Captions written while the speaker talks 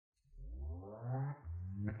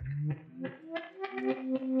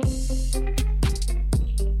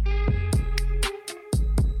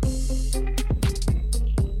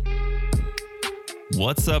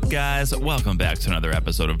What's up, guys? Welcome back to another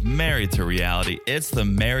episode of Married to Reality. It's the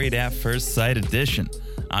Married at First Sight edition.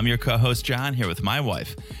 I'm your co-host, John, here with my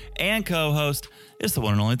wife and co-host. It's the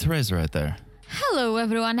one and only Teresa right there. Hello,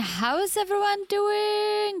 everyone. How is everyone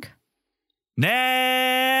doing?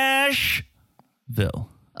 Nashville.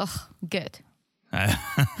 Oh, good.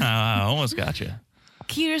 I almost got you.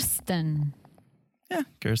 Kirsten. Yeah,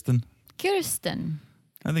 Kirsten. Kirsten.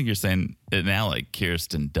 I think you're saying it now like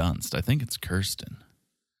Kirsten Dunst. I think it's Kirsten.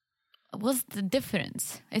 What's the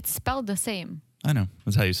difference? It's spelled the same. I know.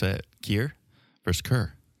 That's how you say it. Kier versus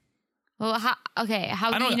Kerr. Well, how do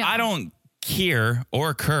you know? I don't Kier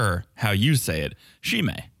or Kerr how you say it. She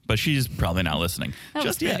may, but she's probably not listening. That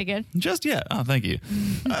was pretty good. Just yet. Oh, thank you.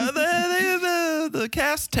 The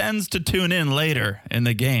cast tends to tune in later in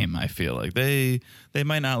the game, I feel like. They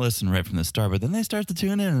might not listen right from the start, but then they start to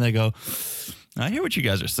tune in and they go, I hear what you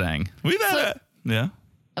guys are saying. We've had yeah.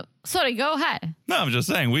 Sorry, go ahead. No, I'm just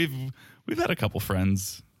saying we've had a couple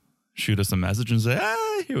friends shoot us a message and say,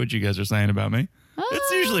 I hear what you guys are saying about me. Oh.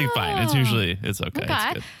 It's usually fine. It's okay. It's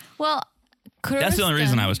good. Well, Kirsten, that's the only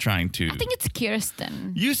reason I was trying to. I think it's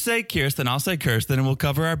Kirsten. You say Kirsten, I'll say Kirsten, and we'll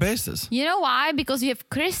cover our bases. You know why? Because you have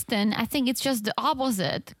Kristen. I think it's just the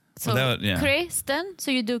opposite. So Kristen, so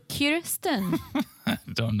you do Kirsten. I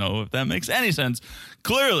don't know if that makes any sense.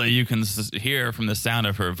 Clearly, you can hear from the sound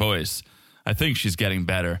of her voice. I think she's getting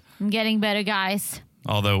better. I'm getting better, guys.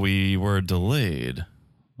 Although we were delayed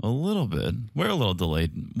a little bit. We're a little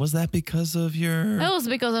delayed. Was that because of your... It was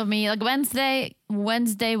because of me. Like Wednesday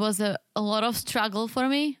was a lot of struggle for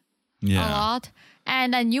me. Yeah. A lot.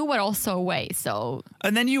 And then you were also away, so...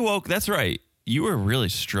 And then you woke... That's right. You were really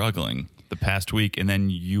struggling the past week, and then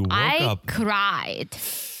you woke up. I cried.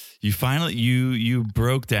 You finally, you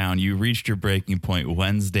broke down. You reached your breaking point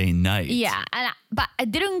Wednesday night. Yeah, but I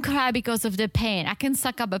didn't cry because of the pain. I can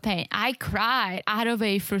suck up a pain. I cried out of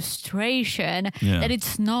a frustration that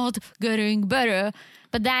it's not getting better.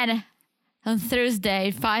 But then on Thursday,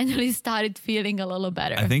 I finally started feeling a little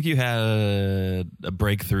better. I think you had a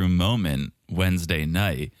breakthrough moment Wednesday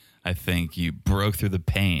night. I think you broke through the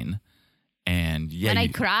pain. And I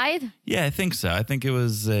cried? Yeah, I think so. I think it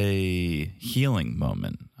was a healing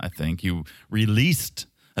moment. I think you released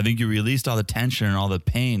all the tension and all the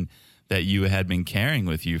pain that you had been carrying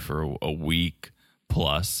with you for a week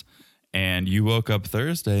plus. And you woke up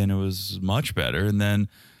Thursday and it was much better. And then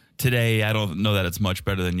today, I don't know that it's much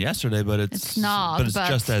better than yesterday, but it's not. But it's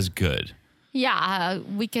just as good. Yeah,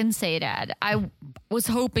 we can say that. I was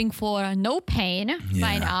hoping for no pain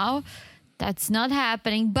by now. That's not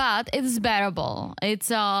happening, but it's bearable.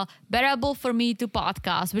 It's bearable for me to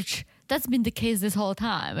podcast, which that's been the case this whole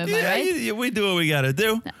time. Am I right? We do what we got to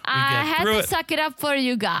do. I had to suck it up for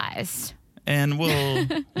you guys. And we'll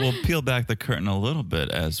peel back the curtain a little bit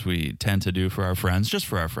as we tend to do for our friends, just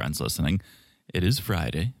for our friends listening. It is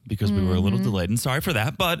Friday because we were a little delayed, and sorry for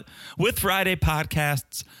that. But with Friday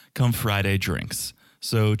podcasts come Friday drinks.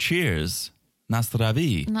 So cheers. Na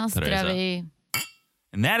zdraví. Na zdraví.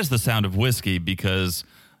 And that is the sound of whiskey because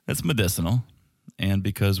it's medicinal and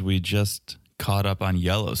because we just caught up on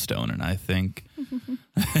Yellowstone. And I think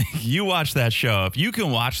you watch that show. If you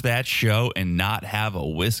can watch that show and not have a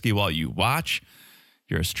whiskey while you watch,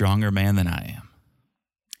 you're a stronger man than I am.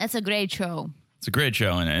 It's a great show. It's a great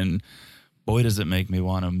show. And boy, does it make me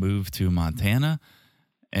want to move to Montana.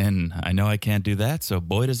 And I know I can't do that. So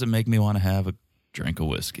boy, does it make me want to have a drink of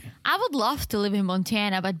whiskey. I would love to live in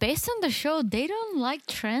Montana, but based on the show, they don't like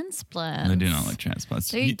transplants. They do not like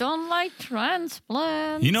transplants. They don't like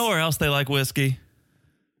transplants. You know where else they like whiskey?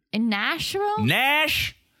 In Nashville?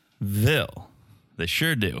 Nashville. They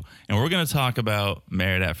sure do. And we're going to talk about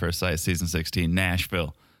Married at First Sight Season 16,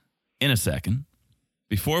 Nashville, in a second.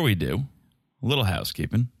 Before we do, a little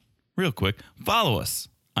housekeeping. Real quick, follow us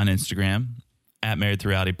on Instagram at Married to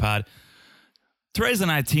Reality Pod. Teresa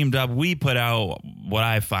and I teamed up. We put out what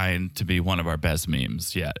I find to be one of our best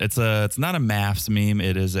memes yet. It's not a maths meme.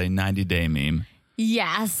 It is a 90-day meme.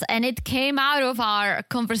 Yes, and it came out of our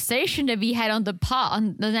conversation that we had on the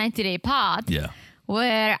 90-day pod. Yeah.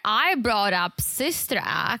 Where I brought up Sister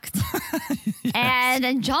Act, yes. And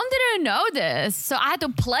then John didn't know this, so I had to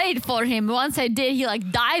play it for him. Once I did, he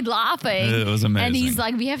died laughing. It was amazing. And he's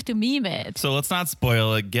like, we have to meme it. So let's not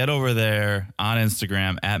spoil it. Get over there on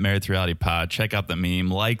Instagram at Married to Reality Pod. Check out the meme,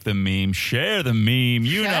 like the meme, share the meme.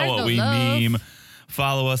 You know what we meme.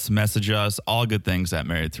 Follow us, message us, all good things at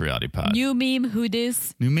Married to Reality Pod. New meme, who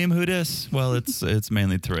dis? New meme, who dis? Well, it's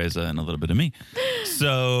mainly Teresa and a little bit of me.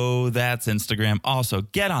 So that's Instagram. Also,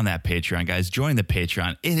 get on that Patreon, guys. Join the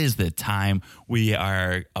Patreon. It is the time. We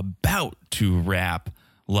are about to wrap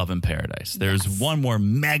Love in Paradise. There's one more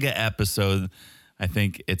mega episode. I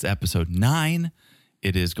think it's episode 9.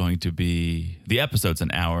 It is going to be, the episode's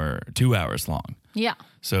 2 hours long. Yeah.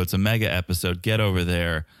 So it's a mega episode. Get over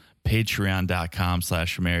there.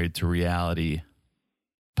 Patreon.com/married to reality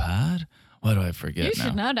pod. Why do I forget You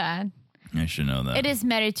should know that. I should know that. It is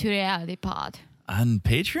Married to Reality pod. On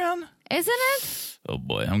Patreon? Isn't it? Oh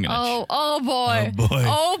boy, I'm gonna. Oh boy. Oh boy.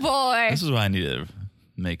 Oh boy. This is why I need to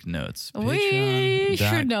make notes. We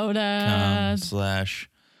should know that.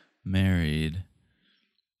 /married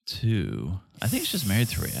to. I think it's just married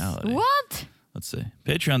to reality. What? Let's see.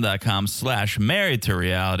 Patreon.com/married to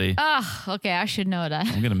reality. Okay, I should know that.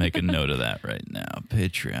 I'm going to make a note of that right now.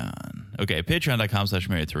 Patreon. Okay,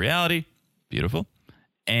 patreon.com/married to reality. Beautiful.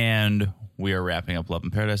 And we are wrapping up Love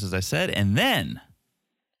in Paradise, as I said. And then,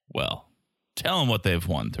 well, tell them what they've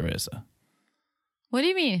won, Teresa. What do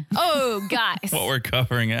you mean? Oh, guys. What we're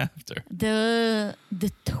covering after. The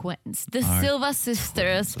twins, the Silva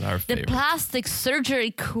sisters, our the favorite. plastic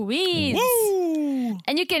surgery queens. Woo!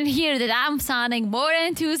 And you can hear that I'm sounding more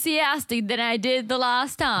enthusiastic than I did the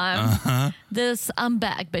last time. I'm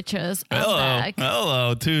back, bitches. I'm back.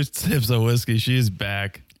 Hello. 2 sips of whiskey. She's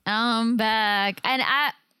back. I'm back. And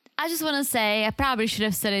I just want to say, I probably should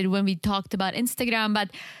have said it when we talked about Instagram, but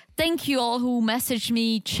thank you all who messaged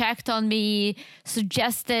me, checked on me,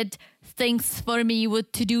 suggested things for me,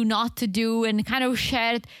 what to do, not to do, and kind of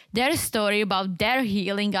shared their story about their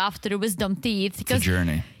healing after wisdom teeth. It's a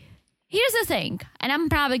journey. Here's the thing, and I'm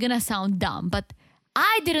probably going to sound dumb, but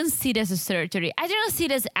I didn't see it as a surgery. I didn't see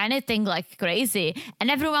it as anything like crazy.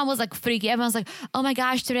 And everyone was like freaky. Everyone's like, oh my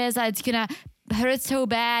gosh, Teresa, it's going to hurt so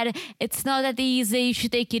bad. It's not that easy. You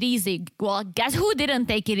should take it easy. Well, guess who didn't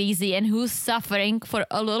take it easy and who's suffering for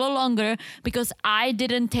a little longer because I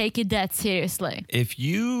didn't take it that seriously. If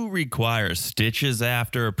you require stitches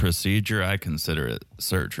after a procedure, I consider it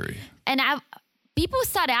surgery. And people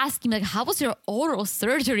start asking me, like, how was your oral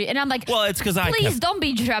surgery? And I'm like, well, it's because please don't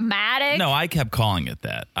be dramatic. No, I kept calling it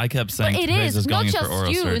that. I kept saying it Teresa's is not going in just for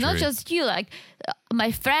oral you, surgery. not just you. Like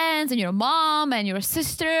my friends and your mom and your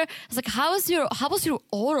sister. It's like, how was your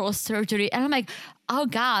oral surgery? And I'm like, oh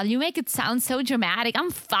God, you make it sound so dramatic.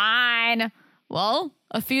 I'm fine. Well,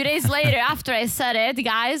 a few days later, after I said it,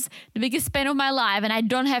 guys, the biggest pain of my life, and I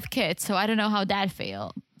don't have kids, so I don't know how that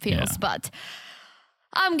feels. Yeah. But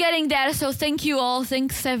I'm getting there, so thank you all.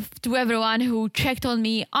 Thanks to everyone who checked on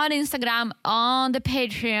me on Instagram, on the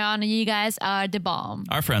Patreon. You guys are the bomb.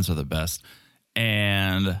 Our friends are the best.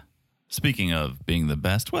 And speaking of being the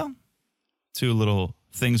best, well, 2 little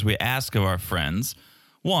things we ask of our friends.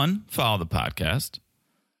 1, follow the podcast.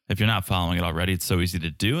 If you're not following it already, it's so easy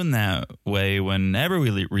to do. And that way, whenever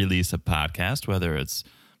we release a podcast, whether it's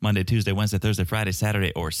Monday, Tuesday, Wednesday, Thursday, Friday,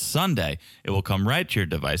 Saturday, or Sunday, it will come right to your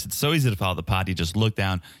device. It's so easy to follow the pod. You just look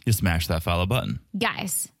down, you smash that follow button.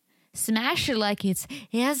 Guys, smash it like it's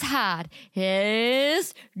as hot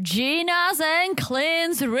as Gina's and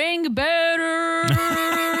Clint's ring better.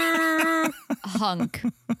 Hunk.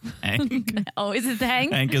 Hank? Oh, is it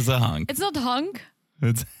Hank? Hank is a hunk. It's not hunk.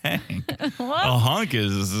 It's Hank. What? A hunk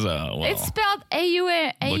is, well. It's spelled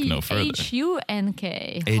Look no further.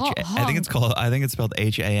 H-U-N-K. I think it's spelled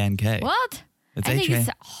H-A-N-K. What? It's I think H-A- it's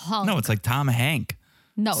hunk. No, it's like Tom Hank.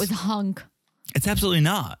 No, it's hunk. It's absolutely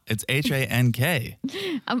not. It's H-A-N-K.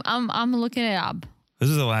 I'm looking it up. This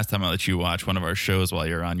is the last time I let you watch one of our shows while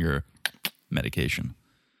you're on your medication.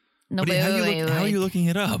 No, How are you looking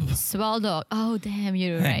it up? Swell dog. Oh, damn,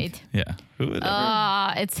 you're Hank. right. Yeah. Who would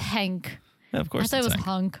ever? It's Hank. Yeah, of course. I thought it's it was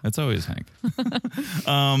Hunk. It's always Hank.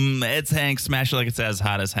 It's Hank. Smash it like it's as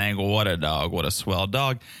hot as Hank. What a dog. What a swell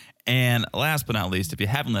dog. And last but not least, if you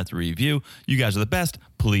haven't left a review, you guys are the best.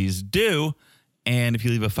 Please do. And if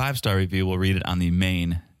you leave a 5-star review, we'll read it on the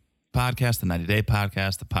main podcast, the 90-day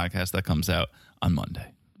podcast, the podcast that comes out on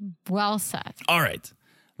Monday. Well said. All right.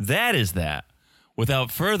 That is that.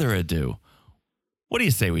 Without further ado, what do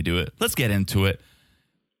you say we do it? Let's get into it.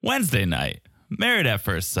 Wednesday night, Married at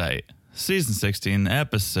First Sight. Season 16,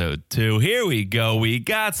 episode 2. Here we go. We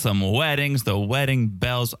got some weddings. The wedding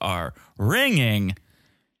bells are ringing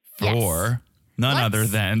for none other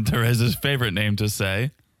than Teresa's favorite name to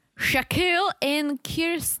say. Shaquille and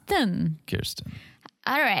Kirsten. Kirsten.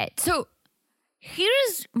 All right. So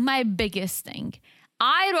here's my biggest thing.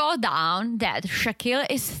 I wrote down that Shaquille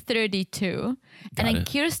is 32 and then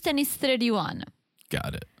Kirsten is 31.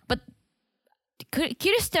 Got it. But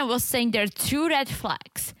Kirsten was saying there are 2 red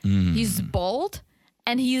flags. He's bald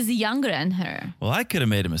and he's younger than her. Well, I could have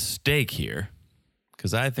made a mistake here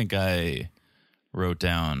because I think I wrote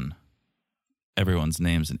down everyone's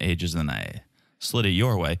names and ages and I slid it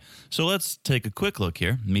your way. So let's take a quick look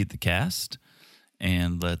here, meet the cast,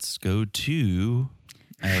 and let's go to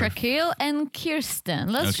Shaquille and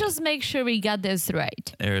Kirsten. Let's just make sure we got this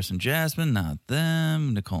right. Eris and Jasmine, not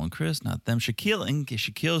them. Nicole and Chris, not them.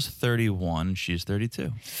 Shaquille's 31. She's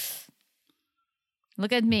 32.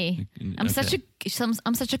 Look at me. I'm such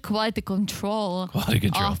a quality control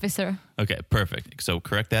officer. Okay, perfect. So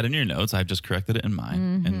correct that in your notes. I've just corrected it in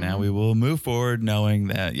mine. And now we will move forward knowing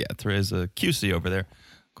that, there is a QC over there,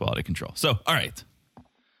 quality control. So, all right.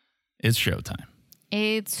 It's showtime.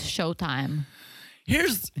 It's showtime.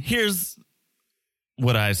 Here's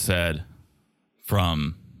what I said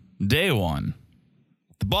from day one.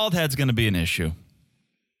 The bald head's going to be an issue.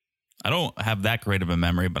 I don't have that great of a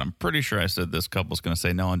memory, but I'm pretty sure I said this couple's going to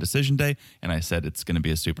say no on decision day, and I said it's going to be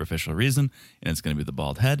a superficial reason, and it's going to be the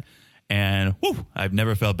bald head. And I've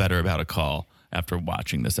never felt better about a call after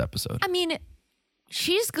watching this episode. I mean,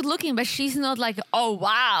 she's good looking, but she's not like, oh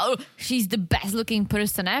wow, she's the best looking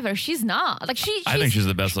person ever. She's not. Like I think she's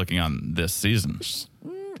the best looking on this season.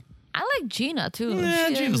 I like Gina too. Yeah,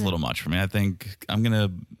 Gina's a little much for me. I think I'm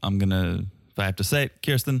gonna. If I have to say it,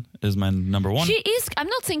 Kirsten is my number one. She is. I'm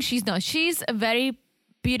not saying she's not. She's a very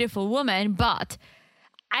beautiful woman, but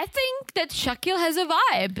I think that Shaquille has a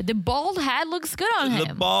vibe. The bald head looks good on him.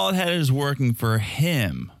 The bald head is working for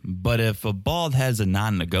him, but if a bald head's a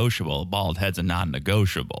non-negotiable, a bald head's a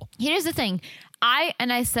non-negotiable. Here's the thing.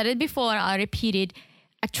 I said it before, I'll repeat it.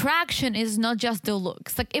 Attraction is not just the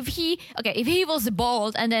looks. Like if he was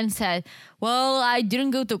bald and then said, well, I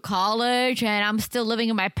didn't go to college and I'm still living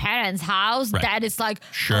in my parents' house, right. That is like,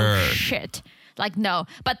 sure. Oh shit. Like, no.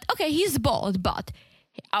 But okay, he's bald, but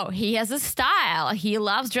he has a style. He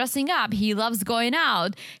loves dressing up. He loves going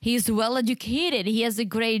out. He's well educated. He has a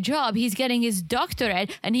great job. He's getting his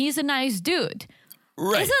doctorate and he's a nice dude.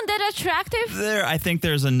 Right. Isn't that attractive? I think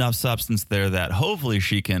there's enough substance there that hopefully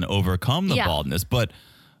she can overcome the baldness. But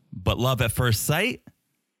love at first sight?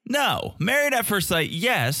 No. Married at first sight,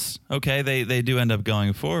 yes. Okay, they do end up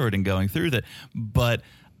going forward and going through that. But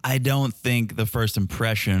I don't think the first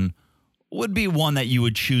impression would be one that you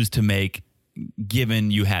would choose to make given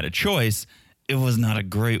you had a choice. It was not a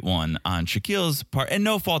great one on Shaquille's part, and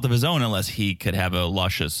no fault of his own unless he could have a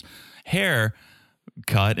luscious hair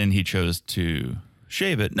cut and he chose to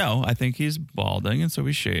shave it. No, I think he's balding, and so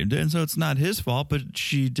he shaved it, and so it's not his fault, but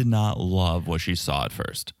she did not love what she saw at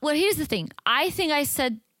first. Well, here's the thing. I think I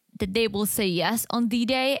said that they will say yes on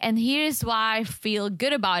D-Day, and here's why I feel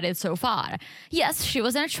good about it so far. Yes, she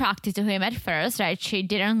wasn't attracted to him at first, right? She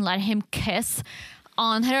didn't let him kiss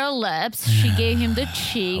on her lips. She gave him the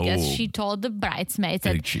cheek, as she told the bridesmaids.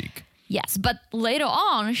 Big cheek. Yes, but later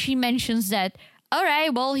on, she mentions that, all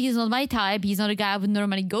right, well, he's not my type. He's not a guy I would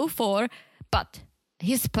normally go for, but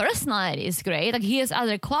his personality is great. Like, he has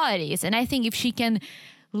other qualities. And I think if she can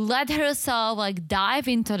let herself like dive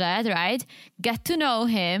into that, right? Get to know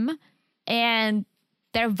him, and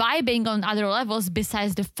they're vibing on other levels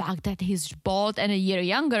besides the fact that he's bald and a year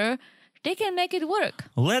younger, they can make it work.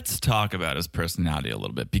 Let's talk about his personality a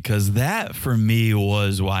little bit, because that for me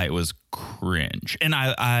was why it was cringe. And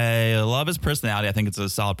I love his personality. I think it's a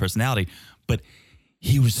solid personality, but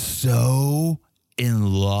he was so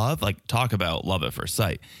in love. Like, talk about love at first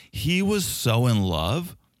sight. He was so in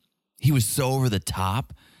love. He was so over the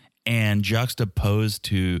top, and juxtaposed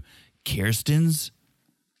to Kirsten's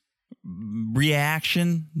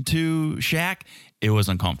reaction to Shaq, it was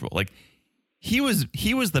uncomfortable. Like, he was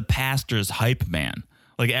the pastor's hype man.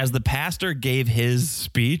 Like, as the pastor gave his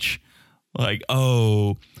speech, like,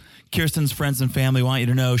 oh, Kirsten's friends and family want you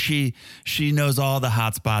to know she knows all the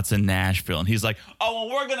hot spots in Nashville. And he's like, oh,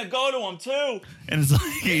 well, we're going to go to them too. And it's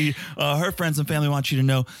like, her friends and family want you to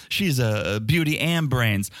know she's a beauty and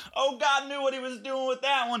brains. Oh, God knew what he was doing with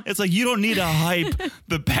that one. It's like, you don't need to hype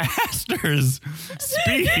the pastor's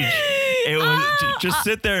speech. It was just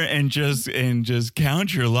sit there and just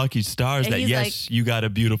count your lucky stars that, yes, like, you got a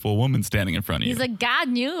beautiful woman standing in front of you. He's like, God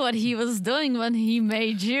knew what he was doing when he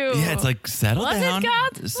made you. Yeah, it's like, settle down.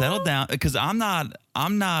 Settle down, because I'm not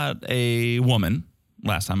a woman,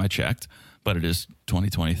 last time I checked, but it is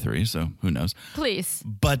 2023, so who knows. Please.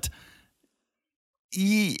 But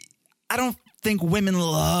I don't think women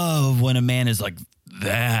love when a man is like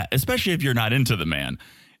that, especially if you're not into the man.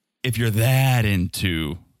 If you're that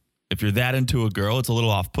into a girl, it's a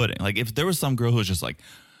little off-putting. Like, if there was some girl who was just like,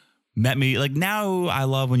 met me, like, now I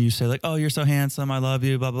love when you say like, oh, you're so handsome, I love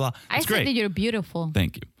you, blah, blah, blah. I said that you're beautiful.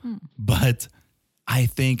 Thank you. But I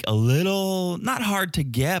think a little, not hard to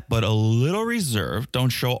get, but a little reserved.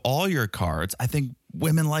 Don't show all your cards. I think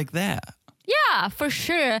women like that. Yeah, for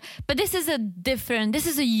sure. But this is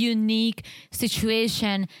a unique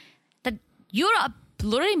situation that you're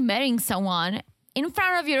literally marrying someone in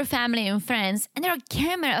front of your family and friends, and there are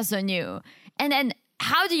cameras on you. And then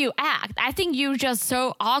how do you act? I think you're just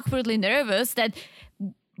so awkwardly nervous that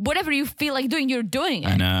whatever you feel like doing, you're doing it.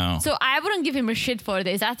 I know. So I wouldn't give him a shit for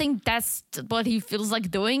this. I think that's what he feels like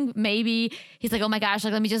doing. Maybe he's like, oh my gosh,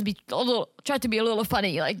 like let me just be try to be a little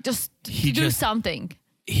funny, like just do something.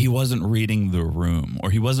 He wasn't reading the room, or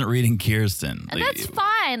he wasn't reading Kirsten. And that's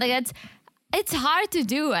fine. Like it's hard to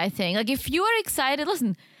do, I think. Like if you are excited,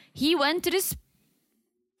 listen, he went to this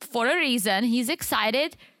for a reason. He's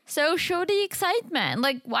excited. So show the excitement.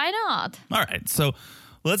 Like, why not? All right. So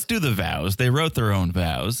let's do the vows. They wrote their own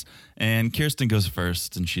vows. And Kirsten goes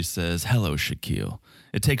first and she says, hello, Shaquille.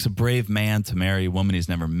 It takes a brave man to marry a woman he's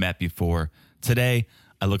never met before. Today,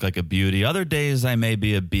 I look like a beauty. Other days, I may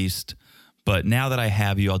be a beast. But now that I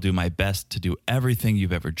have you, I'll do my best to do everything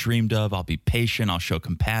you've ever dreamed of. I'll be patient. I'll show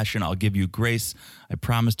compassion. I'll give you grace. I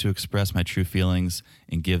promise to express my true feelings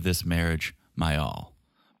and give this marriage my all.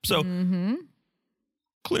 So,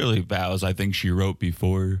 clearly vows I think she wrote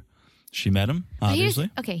before she met him, obviously.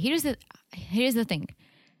 Here's the thing.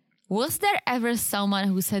 Was there ever someone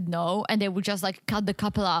who said no and they would just like cut the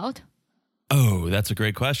couple out? Oh, that's a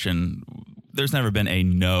great question. There's never been a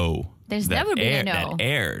no. There's never been a no. That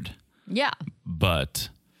aired. Yeah. But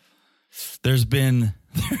there's been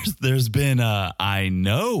I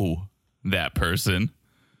know that person,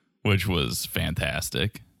 which was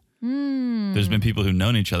fantastic. There's been people who've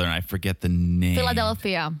known each other, and I forget the name.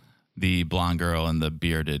 Philadelphia. The blonde girl and the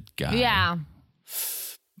bearded guy. Yeah.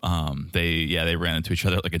 They ran into each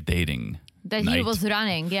other at like a dating that night. He was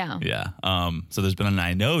running, yeah. Yeah. So there's been an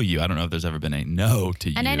I know you. I don't know if there's ever been a no to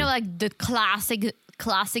you. And I know like the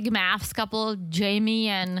classic maths couple, Jamie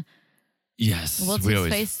and yes, what's we his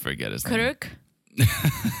always face? forget his Kirk? name.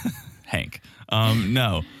 Hank.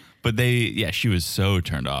 No. But she was so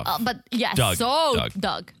turned off. But yeah,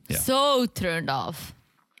 Doug. Yeah. So turned off.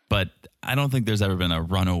 But I don't think there's ever been a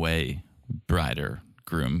runaway bride or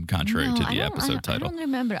groom, contrary to the episode title. I don't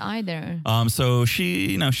remember either. So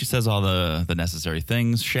she says all the necessary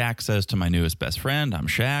things. Shaq says to my newest best friend, I'm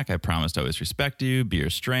Shaq. I promise to always respect you, be your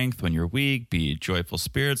strength when you're weak, be joyful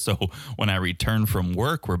spirits. So when I return from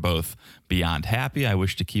work, we're both beyond happy. I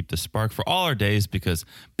wish to keep the spark for all our days because,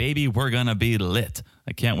 baby, we're going to be lit.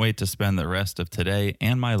 I can't wait to spend the rest of today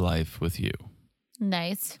and my life with you.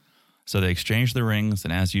 Nice. So they exchanged the rings,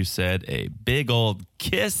 and as you said, a big old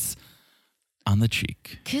kiss on the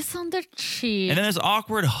cheek. Kiss on the cheek. And then this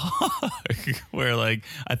awkward hug where like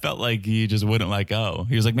I felt like he just wouldn't let go.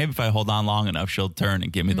 He was like, maybe if I hold on long enough, she'll turn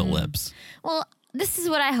and give me the lips. Well, this is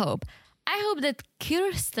what I hope. I hope that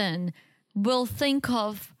Kirsten will think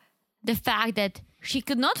of the fact that she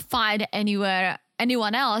could not find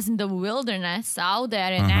anyone else in the wilderness out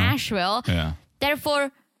there in Nashville. Yeah.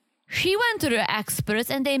 Therefore, she went to the experts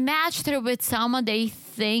and they matched her with someone they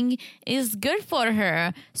think is good for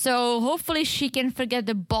her. So hopefully she can forget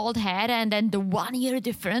the bald head and then the 1 year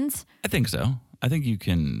difference. I think so. I think you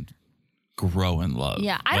can grow in love.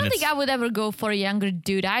 Yeah, I don't think I would ever go for a younger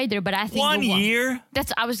dude either, but I think 1 year?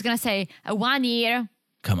 That's I was going to say, a 1 year.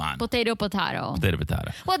 Come on. Potato.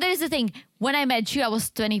 Well, there's the thing. When I met you, I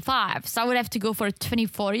was 25. So I would have to go for a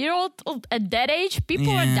 24-year-old at that age.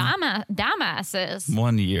 People are dumbasses.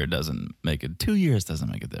 1 year doesn't make it. 2 years doesn't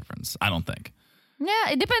make a difference. I don't think.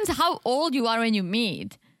 Yeah, it depends how old you are when you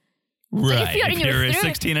meet. Right. Like if you're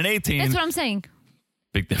 16 and 18. That's what I'm saying.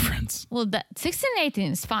 Big difference. Well, 16 and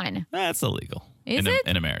 18 is fine. That's illegal. Is it?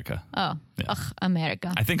 In America. Oh. Yeah. Ugh,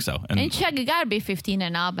 America. I think so. In Czech, you gotta be 15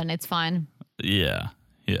 and up and it's fine. Yeah.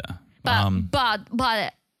 Yeah.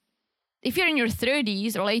 But if you're in your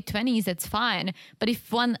 30s or late 20s, that's fine. But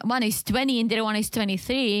if one is 20 and the other one is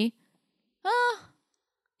 23,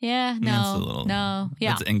 yeah, no.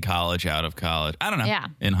 It's in college, out of college. I don't know. Yeah.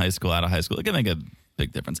 In high school, out of high school. It can make a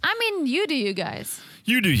big difference. I mean, you do you guys.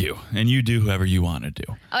 You do you, and you do whoever you want to do.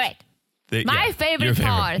 All right. My favorite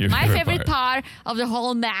part of the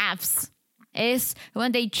whole maths is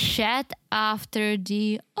when they chat after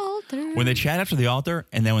the altar. When they chat after the altar,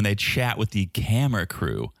 and then when they chat with the camera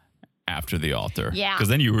crew after the altar. Yeah. Because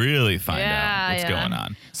then you really find out what's going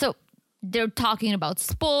on. So they're talking about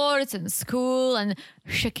sports and school, and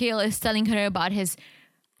Shaquille is telling her about his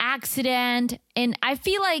accident. And I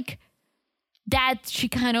feel like that she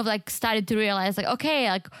kind of like started to realize like, okay,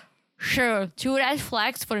 like, sure, 2 red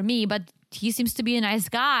flags for me, but he seems to be a nice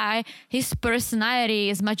guy. His personality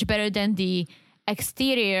is much better than the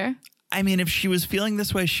exterior. I mean, if she was feeling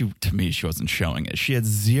this way, to me, she wasn't showing it. She had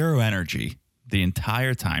zero energy the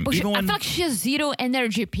entire time. I feel like she has zero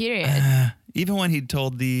energy, period. Even when he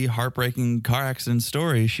told the heartbreaking car accident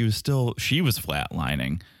story, she was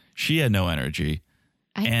flatlining. She had no energy.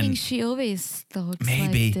 I think she always talks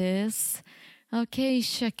like this. Okay,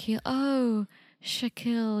 Shaquille. Oh,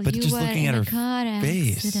 Shaquille, But you just were looking in at a her car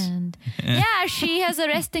face. accident. Yeah, she has a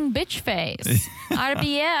resting bitch face.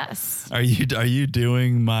 RBS. Are you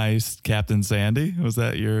doing my Captain Sandy? Was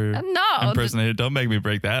that your No. impersonation? Don't make me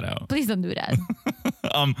break that out. Please don't do that.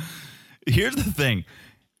 Here's the thing.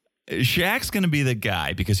 Shaq's going to be the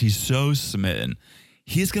guy because he's so smitten.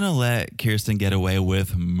 He's going to let Kirsten get away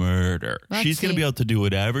with murder. She's going to be able to do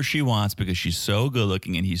whatever she wants because she's so good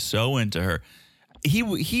looking and he's so into her.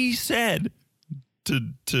 He said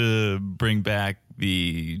to bring back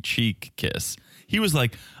the cheek kiss. He was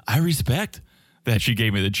like, I respect that she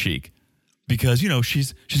gave me the cheek because, you know,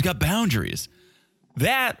 she's got boundaries.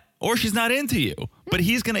 That or she's not into you. But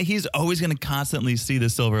he's always gonna constantly see the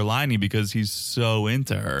silver lining because he's so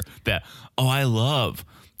into her that, I love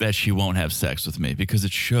that she won't have sex with me because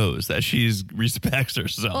it shows that she respects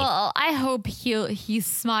herself. Well, I hope he's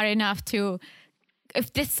smart enough to,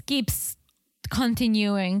 if this keeps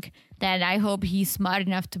continuing, then I hope he's smart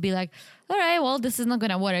enough to be like, all right, well, this is not going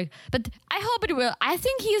to work. But I hope it will. I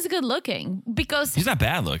think he's good looking because he's not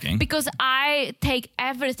bad looking. Because I take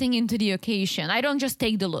everything into the occasion. I don't just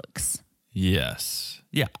take the looks. Yes.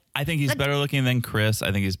 Yeah. I think he's better looking than Chris.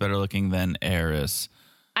 I think he's better looking than Eris.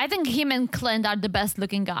 I think him and Clint are the best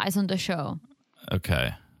looking guys on the show.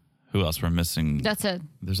 Okay. Who else we're missing? That's it.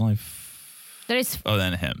 There's only... There is... Oh,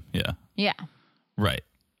 then him. Yeah. Yeah. Right.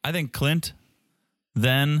 I think Clint,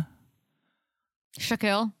 then...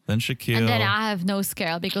 Shaquille. Then Shaquille. And then I have no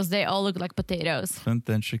scale because they all look like potatoes. Clint,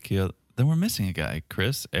 then Shaquille. Then we're missing a guy.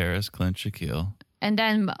 Chris, Eris, Clint, Shaquille. And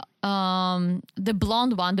then the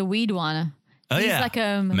blonde one, the weed one. Oh, he's yeah. like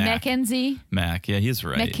a Mac. Mackenzie. Mac. Yeah, he's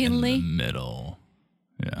right McKinley. in the middle.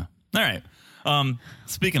 Yeah. All right.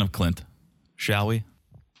 Speaking of Clint, shall we?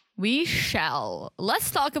 We shall.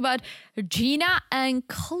 Let's talk about Gina and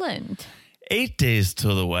Clint. 8 days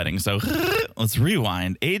till the wedding. So let's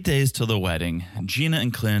rewind. 8 days till the wedding. Gina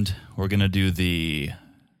and Clint, we're going to do the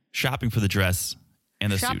shopping for the dress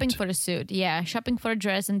and the Shopping suit. for the suit. Yeah, shopping for a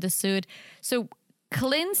dress and the suit. So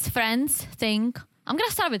Clint's friends think... I'm going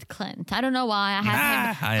to start with Clint. I don't know why.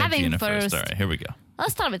 I have him Gina first. All right, here we go.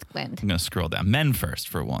 Let's start with Clint. I'm going to scroll down. Men first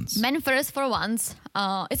for once. Men first for once.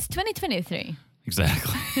 It's 2023.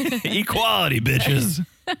 Exactly. Equality, bitches.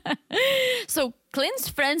 So Clint's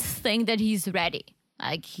friends think that he's ready.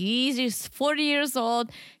 Like he's 40 years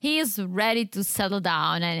old. He is ready to settle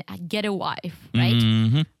down and get a wife, right?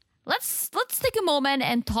 Mm-hmm. Let's take a moment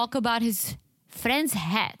and talk about his friend's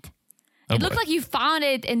hat. Oh, it looked like you found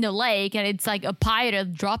it in the lake and it's like a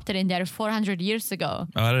pirate dropped it in there 400 years ago.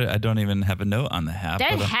 Oh, I don't even have a note on the hat.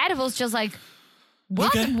 That hat was just like,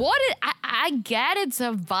 what? Okay. I get it's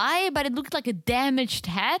a vibe, but it looked like a damaged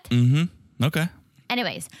hat. Mm-hmm. Okay.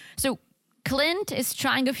 Anyways, so Clint is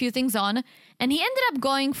trying a few things on and he ended up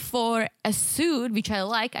going for a suit, which I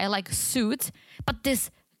like. I like suits, but this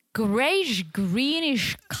grayish,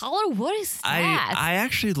 greenish color, what is that? I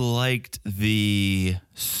actually liked the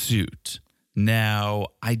suit. Now,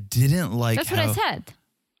 I didn't like That's what I said.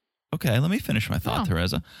 Okay, let me finish my thought, Oh.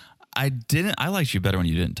 Teresa. I liked you better when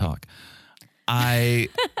you didn't talk. I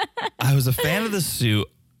was a fan of the suit.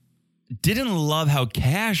 Didn't love how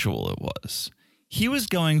casual it was. He was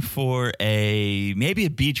going for maybe a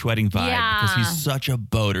beach wedding vibe because he's such a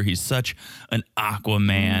boater. He's such an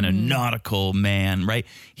Aquaman, a nautical man, right?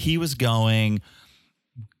 He was going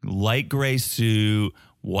light gray suit,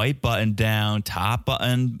 white button down, top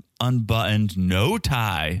button unbuttoned, no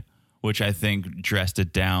tie, which I think dressed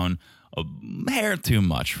it down a hair too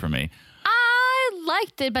much for me. I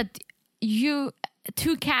liked it, but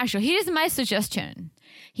too casual. Here's my suggestion.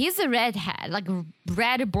 He's a redhead, like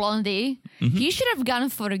red blondie. Mm-hmm. He should have gone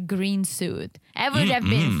for a green suit. It would have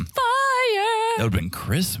been fire. That would have been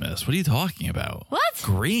Christmas. What are you talking about? What?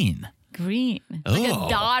 Green. Green. Like Oh. a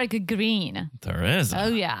dark green. There is. Oh,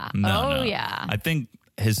 yeah. No. Yeah. I think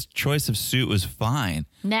his choice of suit was fine.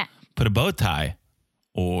 Nah. Put a bow tie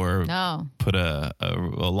or No. put a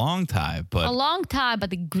long tie. But A long tie,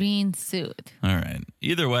 but a green suit. all right.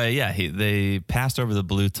 Either way, yeah, they passed over the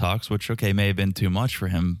blue tux, which, okay, may have been too much for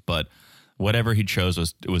him, but whatever he chose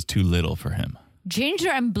was too little for him. Ginger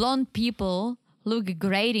and blonde people look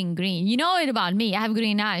great in green. You know it about me. I have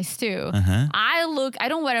green eyes too. Uh-huh. I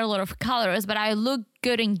don't wear a lot of colors, but I look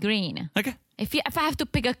good in green. Okay. If I have to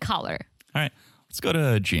pick a color. All right. Let's go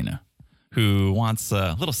to Gina, who wants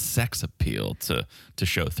a little sex appeal to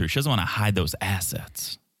show through. She doesn't want to hide those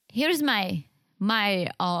assets. Here's my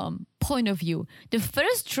point of view. The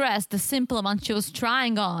first dress, the simple one she was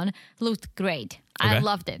trying on, looked great. I Okay.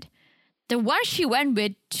 loved it. The one she went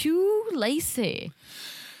with, too lacy.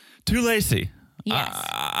 Too lacy. Yes.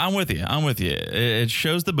 I'm with you. It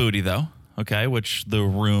shows the booty, though. okay, which the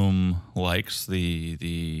room likes.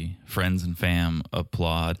 The friends and fam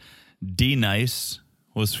applaud. D Nice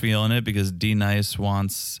was feeling it because D Nice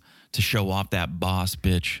wants to show off that boss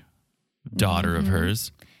bitch daughter of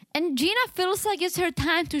hers. And Gina feels like it's her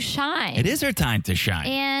time to shine. It is her time to shine.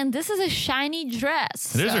 And this is a shiny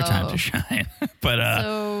dress. It is her time to shine. But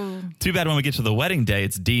too bad when we get to the wedding day,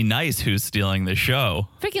 it's D Nice who's stealing the show.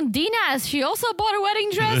 Freaking Dina, she also bought a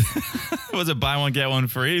wedding dress. Was it buy one, get one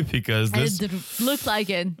free? Because this It looked like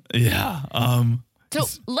it. Yeah. So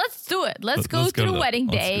let's do it. Let's go to the wedding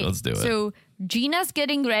day. Let's do it. So Gina's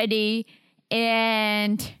getting ready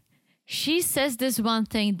and she says this one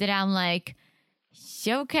thing that I'm like,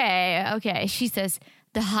 okay. She says,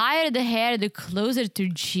 the higher the hair, the closer to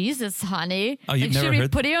Jesus, honey. Oh, you've like, never should we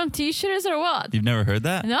heard put it on t-shirts or what? You've never heard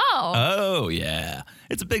that? No. Oh, yeah.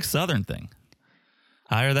 It's a big Southern thing.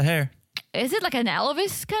 Higher the hair. Is it like an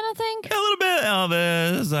Elvis kind of thing? A little bit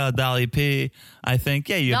Elvis, Dolly P. I think,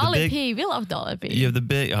 yeah, you have Dolly the big... P. We love Dolly P. You have the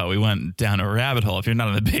big... Oh, we went down a rabbit hole. If you're not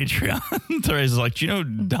on the Patreon, Theresa's like, do you know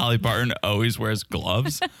Dolly Parton always wears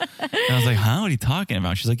gloves? And I was like, huh? What are you talking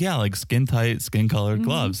about? She's like, yeah, like skin-tight, skin-colored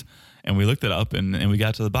gloves. And we looked it up, and we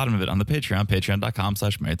got to the bottom of it on the Patreon,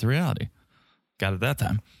 patreon.com/marriedtoreality. Got it that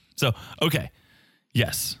time. So, okay.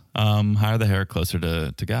 Yes. Higher the hair, closer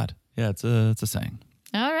to God. Yeah, it's a saying.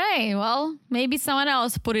 All right. Well, maybe someone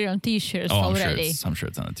else put it on t-shirts I'm already. I'm sure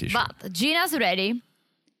it's on a t-shirt. But Gina's ready.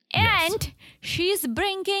 And she's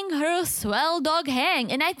bringing her swell dog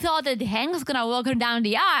Hank. And I thought that Hank's going to walk her down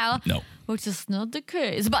the aisle. No. Which is not the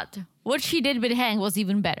case. But what she did with Hank was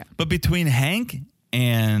even better. But between Hank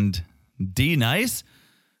and D Nice,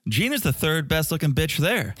 Gina's the third best looking bitch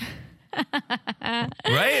there.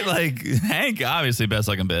 Right? Like Hank, obviously best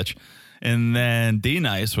looking bitch. And then D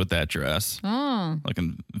Nice with that dress.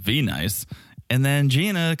 Looking V nice. And then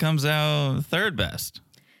Gina comes out third best.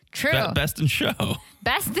 True. Best in show.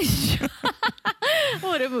 Best in show.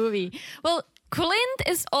 What a movie. Well, Clint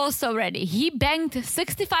is also ready. He banged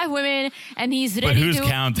 65 women and he's ready But who's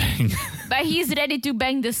counting? But he's ready to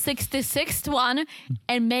bang the 66th one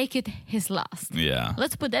and make it his last. Yeah.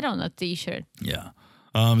 Let's put that on a t-shirt. Yeah.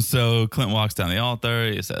 So Clint walks down the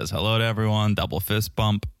altar. He says hello to everyone. Double fist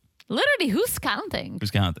bump. Literally, who's counting?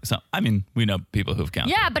 Who's counting? So, I mean, we know people who've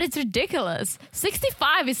counted. Yeah, but it's ridiculous.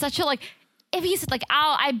 65 is such a like, if he said like,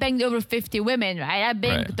 oh, I banged over 50 women, right? I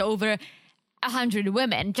banged over 100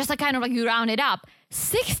 women. Just like kind of like you round it up.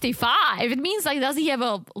 65. It means like, does he have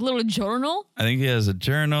a little journal? I think he has a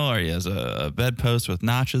journal or he has a bedpost with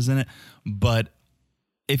notches in it. But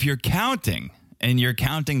if you're counting and you're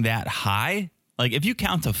counting that high, like if you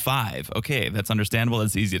count to 5, okay, that's understandable.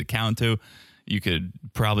 It's easy to count to. You could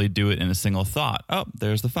probably do it in a single thought. Oh,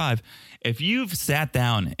 there's the 5. If you've sat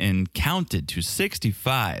down and counted to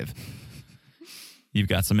 65, you've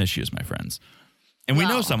got some issues, my friends. And we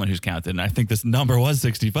know someone who's counted, and I think this number was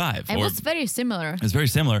 65. It was very similar. It's very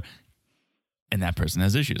similar. And that person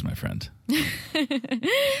has issues, my friend.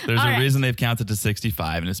 There's a reason they've counted to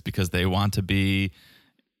 65, and it's because they want to be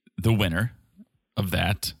the winner of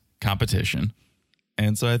that competition.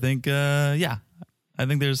 And so I think, I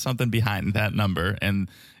think there's something behind that number and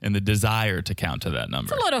the desire to count to that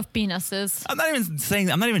number. It's a lot of penises. I'm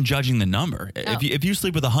not even judging the number. Oh. If you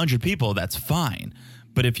sleep with 100 people, that's fine.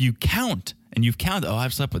 But if you count and you've counted, oh,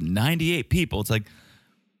 I've slept with 98 people. It's like,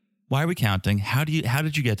 why are we counting? How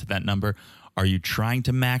did you get to that number? Are you trying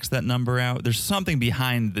to max that number out? There's something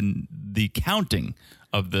behind the counting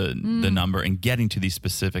of the number and getting to the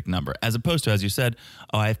specific number, as opposed to, as you said,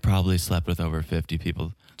 oh, I've probably slept with over 50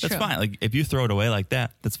 people. That's fine. Like if you throw it away like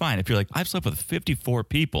that, that's fine. If you're like, I've slept with 54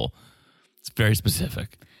 people, it's very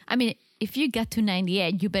specific. I mean, if you get to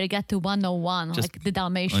 98, you better get to 101, like the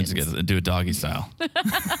Dalmatians. Let's do a doggy style. All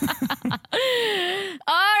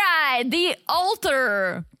right, the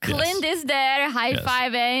altar. Clint is there,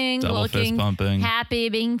 high-fiving, Double looking fist bumping. happy,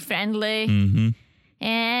 being friendly. Mm-hmm.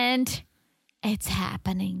 And it's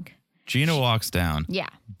happening. Gina walks down. Yeah.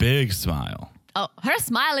 Big smile. Oh, her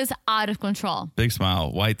smile is out of control. Big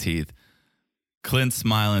smile, white teeth. Clint's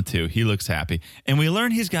smiling too. He looks happy. And we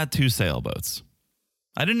learn he's got 2 sailboats.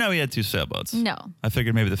 I didn't know he had 2 sailboats. No. I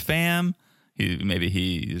figured maybe the fam,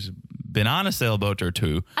 he's been on a sailboat or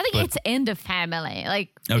 2. I think it's in the family.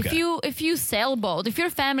 Like if you sailboat, if your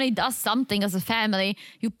family does something as a family,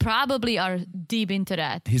 you probably are deep into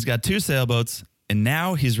that. He's got 2 sailboats, and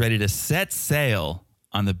now he's ready to set sail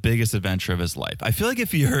on the biggest adventure of his life. I feel like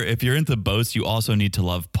if you're into boats, you also need to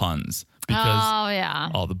love puns.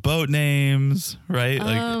 Because all the boat names, right?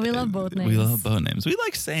 We love boat names. We love boat names. We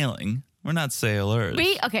like sailing. We're not sailors.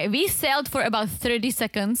 We sailed for about 30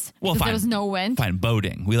 seconds because there was no wind. Fine,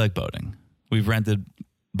 boating. We like boating. We've rented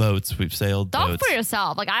boats. We've sailed Talk boats. for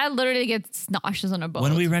yourself. Like, I literally get nauseous on a boat.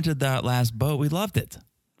 When we rented that last boat, we loved it.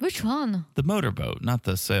 Which one? The motorboat, not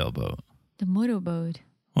the sailboat. The motorboat.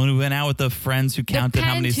 When we went out with the friends who counted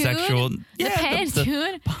how many pontoon? sexual... The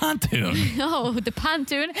pontoon? The pontoon. No, the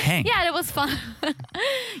pontoon. Hank. Yeah, that was fun.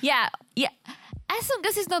 yeah. As long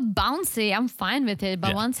as it's not bouncy, I'm fine with it. But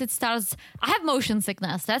Yeah. once it starts, I have motion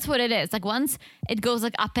sickness. That's what it is. Like once it goes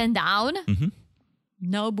like up and down,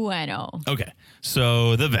 no bueno. Okay,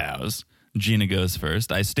 so the vows. Gina goes first.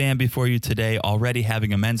 I stand before you today already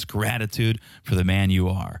having immense gratitude for the man you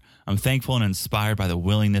are. I'm thankful and inspired by the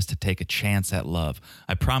willingness to take a chance at love.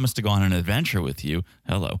 I promise to go on an adventure with you.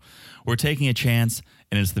 Hello. We're taking a chance,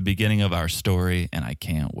 and it's the beginning of our story, and I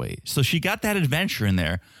can't wait. So she got that adventure in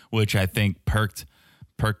there, which I think perked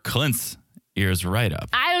Clint's ears right up.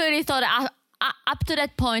 I really thought up to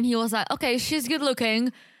that point, he was like, okay, she's good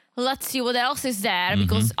looking. Let's see what else is there.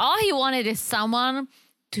 Because all he wanted is someone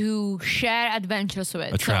to share adventures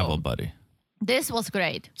with. A travel buddy. This was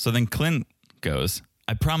great. So then Clint goes,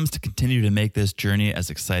 I promise to continue to make this journey as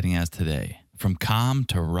exciting as today. From calm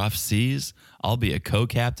to rough seas, I'll be a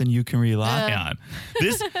co-captain you can rely on.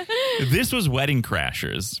 This was Wedding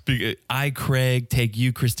Crashers. I, Craig, take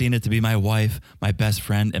you, Christina, to be my wife, my best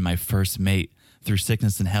friend, and my first mate. Through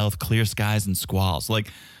sickness and health, clear skies and squalls. Like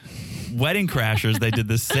Wedding Crashers, they did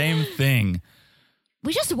the same thing.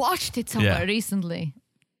 We just watched it somewhere recently.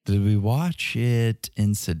 Did we watch it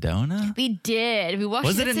in Sedona? We did. We watched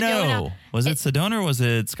Was it it in no? Sedona. Was it Sedona or was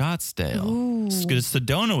it Scottsdale? Because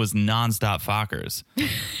Sedona was nonstop Fockers.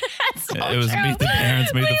 So It was true. Meet the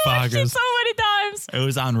Parents, Meet the We watched it Fockers. so many times. It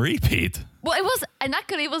was on repeat. Well, it was, and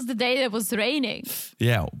luckily it was the day that was raining.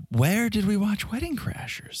 Yeah. Where did we watch Wedding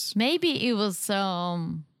Crashers? Maybe it was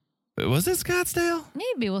Was it Scottsdale?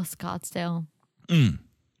 Scottsdale.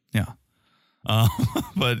 Yeah.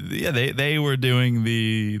 But yeah, they were doing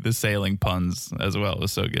the sailing puns as well. It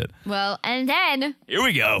was so good. Well, and then Here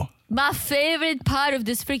we go. my favorite part of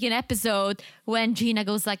this freaking episode when Gina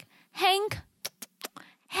goes like, Hank,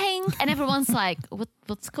 and everyone's like,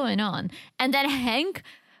 what's going on? And then Hank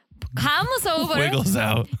comes over, Wiggles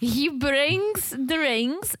out. he brings the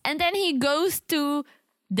rings, and then he goes to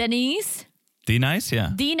Denise, D-Nice,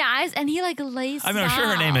 yeah. and he like lays I mean,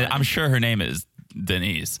 I'm sure her name is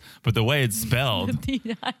Denise, but the way it's spelled,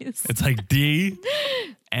 D-Nice. it's like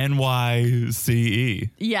D-N-Y-C-E.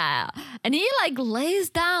 Yeah. And he like lays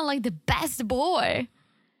down like the best boy.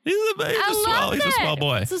 He's a swell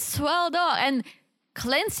boy. It's a swell dog. And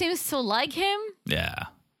Clint seems to like him. Yeah.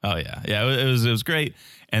 Oh yeah. Yeah. It was great.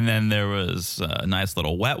 And then there was a nice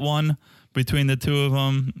little wet one between the two of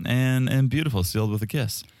them, and beautiful, sealed with a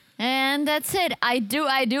kiss. And that's it. I do.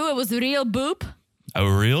 It was a real boop. A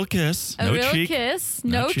real kiss. A No real cheek. kiss.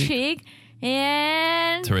 No No cheek. cheek.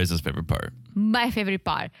 And Teresa's favorite part. my favorite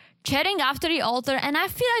part. Chatting after the altar. And I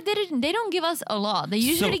feel like they don't give us a lot. They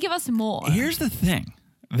usually give us more. Here's the thing.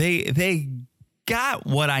 They got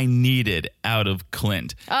what I needed out of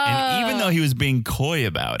Clint. And even though he was being coy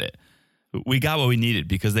about it, we got what we needed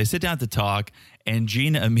because they sit down to talk and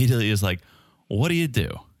Gina immediately is like, what do you do?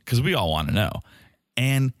 Because we all want to know.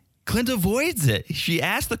 And Clint avoids it. She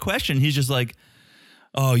asked the question. He's just like,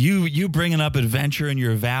 oh, you bringing up adventure in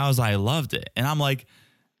your vows. I loved it. And I'm like,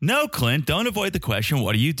 no, Clint, don't avoid the question.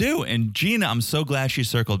 What do you do? And Gina, I'm so glad she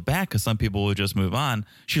circled back because some people would just move on.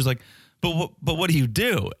 She was like, but what do you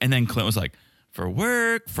do? And then Clint was like, for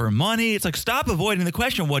work, for money. It's like, stop avoiding the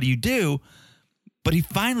question. What do you do? But he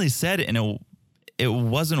finally said it, and it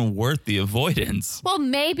wasn't worth the avoidance. Well,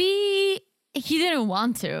 maybe he didn't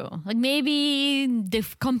want to. Like maybe the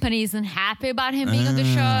company isn't happy about him being on the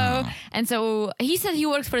show. And so he said he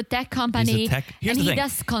works for a tech company Here's and the he thing.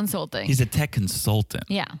 does consulting. He's a tech consultant.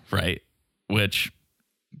 Yeah. Right? Which,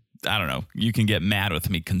 I don't know. You can get mad with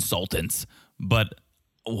me, consultants. But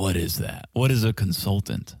what is that? What is a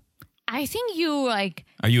consultant? I think you like...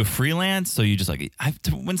 Are you a freelance? So you just like...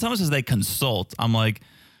 when someone says they consult, I'm like,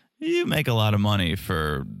 you make a lot of money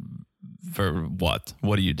for what?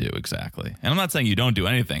 What do you do exactly? And I'm not saying you don't do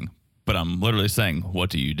anything, but I'm literally saying, what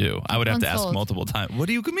do you do? I would have to ask Consult. multiple times. What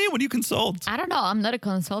do you mean? What do you consult? I don't know. I'm not a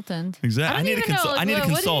consultant. Exactly. I need to consult. I need to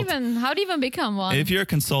consult. How do you even become one? If you're a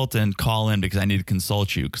consultant, call in because I need to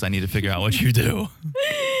consult you because I need to figure out what you do.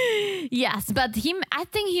 Yes, but I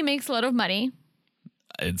think he makes a lot of money.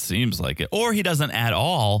 It seems like it. Or he doesn't at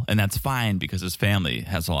all, and that's fine because his family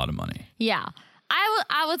has a lot of money. Yeah.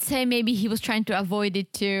 I would say maybe he was trying to avoid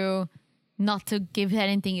it too. not to give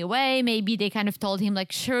anything away. Maybe they kind of told him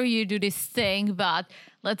like, sure, you do this thing, but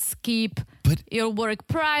let's keep your work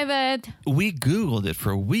private. We Googled it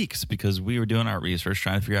for weeks because we were doing our research,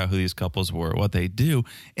 trying to figure out who these couples were, what they do,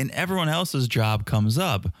 and everyone else's job comes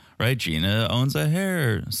up, right? Gina owns a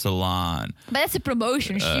hair salon. But that's a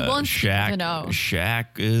promotion. She wants Shaq, to know.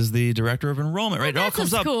 Shaq is the director of enrollment, right? Well, it all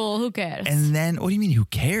comes up. Cool. Who cares? And then, what do you mean, who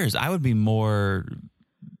cares? I would be more,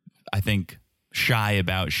 I think, shy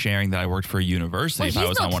about sharing that I worked for a university if I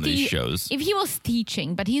was on one of these shows. If he was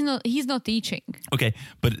teaching, but he's not teaching. Okay,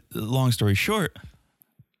 but long story short,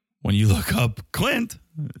 when you look up Clint,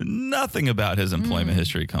 nothing about his employment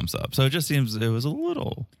history comes up. So it just seems it was a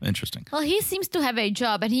little interesting. Well, he seems to have a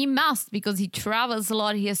job, and he must because he travels a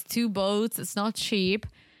lot. He has 2 boats. It's not cheap.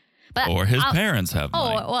 But or his parents have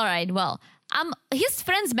money. Oh, all right. Well, his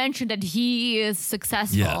friends mentioned that he is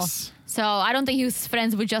successful. Yes. So I don't think his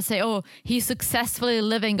friends would just say, oh, he's successfully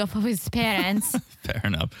living off of his parents. Fair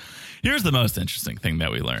enough. Here's the most interesting thing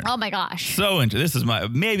that we learned. Oh, my gosh. So this is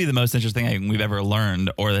maybe the most interesting thing we've ever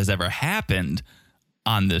learned or has ever happened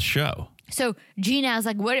on this show. So Gina is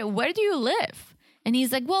like, where do you live? And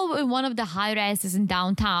he's like, well, in one of the high rises in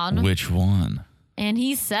downtown. Which one? And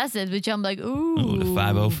he says it, which I'm like, ooh. The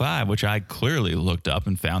 505, which I clearly looked up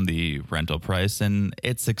and found the rental price. And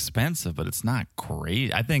it's expensive, but it's not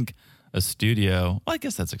great. I think a studio, well, I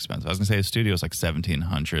guess that's expensive. I was going to say a studio is like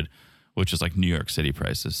 $1,700, which is like New York City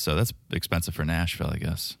prices. So that's expensive for Nashville, I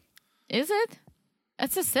guess. Is it?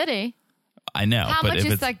 It's a city. I know. How but much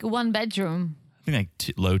if is like 1 bedroom? I think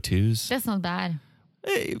like low 2s. That's not bad.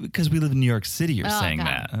 Because we live in New York City, you're saying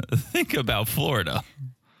God. that. Think about Florida.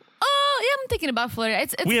 Oh, yeah, I'm thinking about Florida.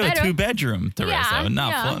 It's we have better. a 2-bedroom, Teresa.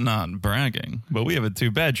 Yeah. Not bragging, but we have a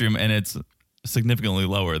 2-bedroom, and it's significantly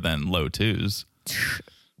lower than low 2s.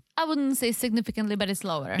 I wouldn't say significantly, but it's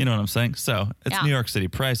lower. You know what I'm saying? So it's Yeah. New York City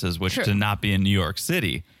prices, which True. to not be in New York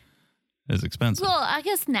City is expensive. Well, I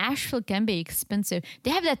guess Nashville can be expensive.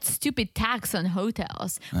 They have that stupid tax on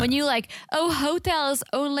hotels. When you like, oh, hotels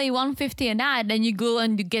only $150 a night, then you go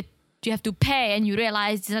and you have to pay, and you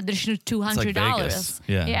realize it's an additional $200. It's like Vegas.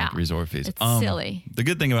 Yeah. Like resort fees. It's silly. The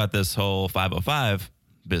good thing about this whole 505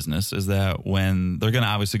 business is that when they're going to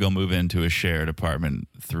obviously go move into a shared apartment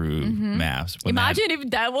through Maps. Imagine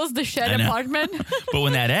if that was the shared apartment. But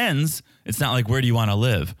when that ends, it's not like, where do you want to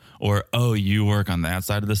live? Or, oh, you work on that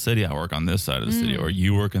side of the city, I work on this side of the city. Or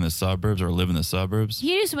you work in the suburbs or live in the suburbs.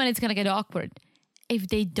 Here's when it's going to get awkward. If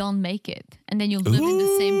they don't make it, and then you live in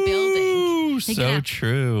the same building. So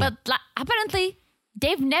true. But apparently,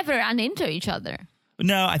 they've never run into each other.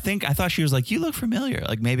 No, I thought she was like, you look familiar.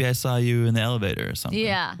 Like maybe I saw you in the elevator or something.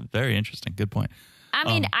 Yeah. Very interesting. Good point. I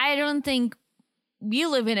mean, I don't think we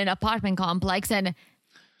live in an apartment complex, and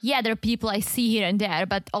yeah, there are people I see here and there,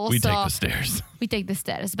 but also we take the stairs. We take the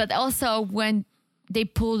stairs. But also when they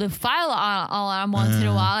pull the fire alarm once in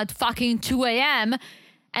a while at fucking 2 a.m.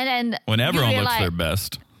 and then when everyone looks their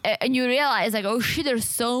best. And you realize like, oh shit, there's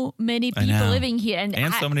so many people living here.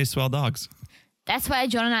 And so many swell dogs. That's why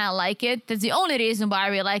John and I like it. That's the only reason why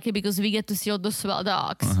we like it, because we get to see all those swell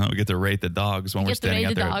dogs. We get to rate the dogs when we're standing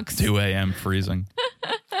out there at 2 a.m. freezing.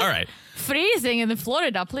 All right. Freezing in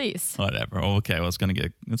Florida, please. Whatever. Okay. Well, it's gonna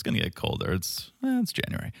get colder. It's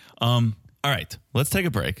January. All right. Let's take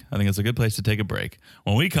a break. I think it's a good place to take a break.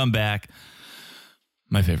 When we come back,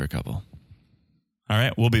 my favorite couple. All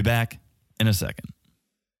right. We'll be back in a second.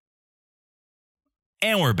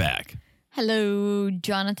 And we're back. Hello,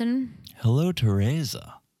 Jonathan. Hello,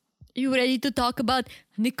 Teresa. You ready to talk about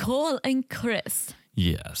Nicole and Chris?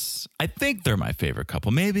 Yes. I think they're my favorite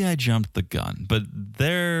couple. Maybe I jumped the gun, but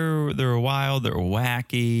they're wild, they're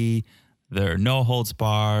wacky, they're no holds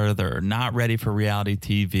bar, they're not ready for reality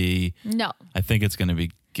TV. No. I think it's going to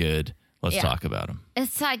be good. Let's talk about them.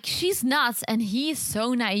 It's like she's nuts and he's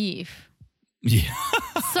so naive. Yeah.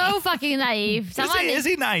 So fucking naive. Is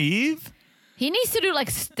he naive? He needs to do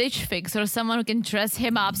like Stitch Fix or someone who can dress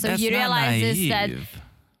him up so he realizes that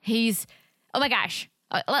he's... Oh my gosh.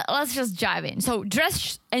 Let's just dive in. So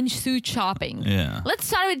dress and suit shopping. Yeah. Let's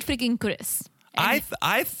start with freaking Chris. I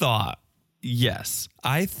thought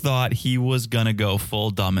he was going to go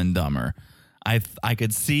full Dumb and Dumber. I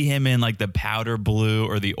could see him in like the powder blue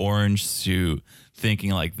or the orange suit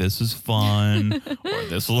thinking like, this is fun or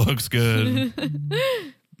this looks good.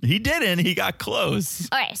 He didn't. He got close.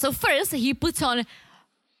 All right. So first he puts on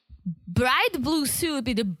bright blue suit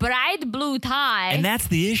with a bright blue tie. And that's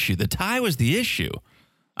the issue. The tie was the issue.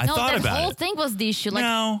 I thought about it. The whole thing was the issue.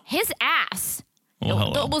 Like his ass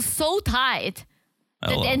was so tight.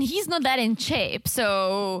 And he's not that in shape.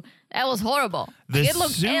 So That was horrible. The It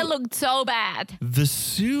suit- looked so bad. The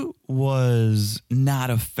suit was not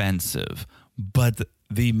offensive, but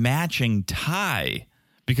the matching tie,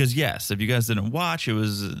 because yes, if you guys didn't watch, it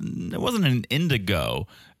wasn't an indigo.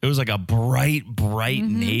 It was like a bright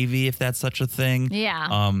navy, if that's such a thing.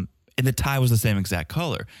 Yeah. And the tie was the same exact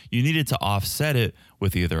color. You needed to offset it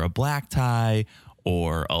with either a black tie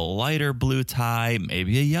or a lighter blue tie,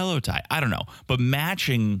 maybe a yellow tie. I don't know. But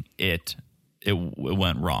matching it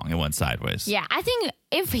went wrong. It went sideways. Yeah, I think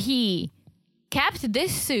if he kept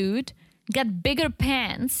this suit, got bigger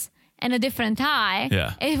pants, and a different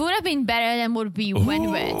tie, it would have been better than what we went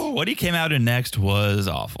with. What he came out in next was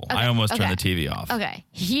awful. I almost turned the TV off. Okay.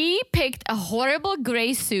 He picked a horrible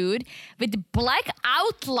gray suit with black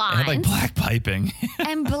outlines. It had like black piping.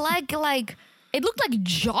 and black, like, it looked like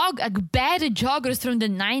bad joggers from the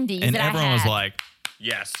 90s. And that everyone was like,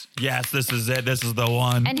 yes, this is it. This is the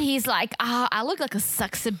one. And he's like, I look like a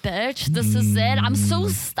sexy bitch. This is it. I'm so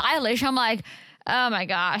stylish. I'm like, oh my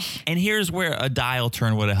gosh. And here's where a dial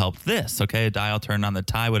turn would have helped this, okay? A dial turn on the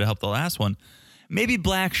tie would have helped the last one. Maybe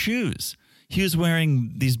black shoes. He was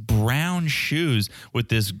wearing these brown shoes with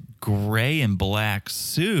this gray and black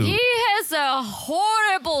suit. He has a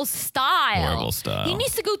horrible style. Horrible style. He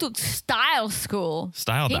needs to go to style school.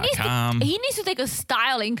 Style.com. He needs to take a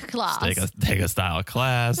styling class. Take a style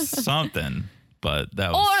class, something. But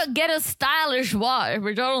that was... Or get a stylish wife,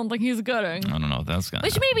 which I don't think he's getting. I don't know if that's going to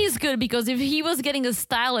Which maybe is good, because if he was getting a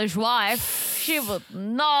stylish wife, she would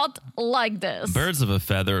not like this. Birds of a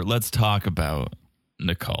feather. Let's talk about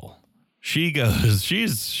Nicole. She goes,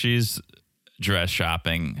 she's dress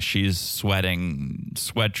shopping. She's sweating,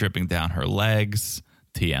 sweat dripping down her legs.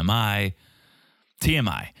 TMI.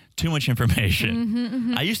 Too much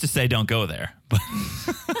information. I used to say don't go there. But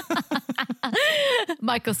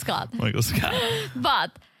Michael Scott.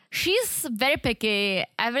 But she's very picky.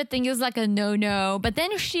 Everything is like a no-no. But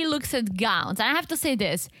then she looks at gowns. And I have to say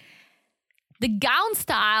this. The gown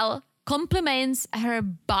style complements her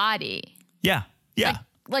body. Yeah.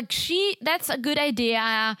 Like that's a good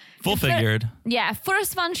idea. Full figured.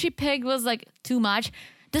 First one she picked was like too much.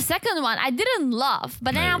 The second one I didn't love,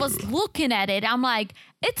 but then I was looking at it. I'm like,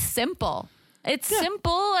 it's simple. It's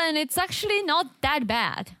simple, and it's actually not that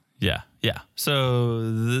bad. Yeah. So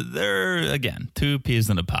they're, again, two peas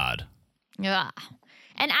in a pod. Yeah.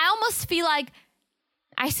 And I almost feel like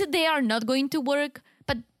I said they are not going to work,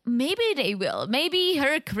 but maybe they will. Maybe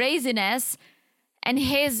her craziness and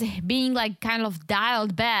his being like kind of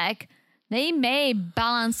dialed back, they may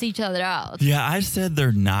balance each other out. Yeah, I said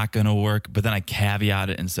they're not going to work, but then I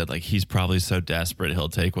caveated and said, like, he's probably so desperate he'll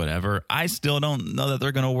take whatever. I still don't know that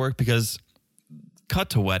they're going to work, because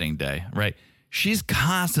cut to wedding day, right? She's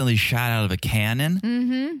constantly shot out of a cannon,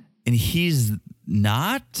 and he's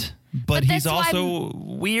not, but he's also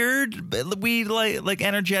weird. We like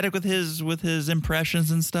energetic with his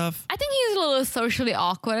impressions and stuff. I think he's a little socially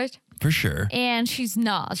awkward. For sure. And she's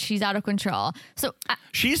not. She's out of control. So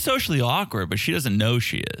she's socially awkward, but she doesn't know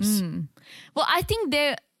she is. Well, I think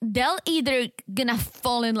they'll either gonna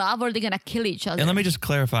fall in love or they're gonna kill each other. And let me just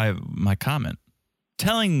clarify my comment.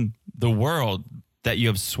 Telling the world that you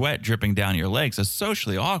have sweat dripping down your legs is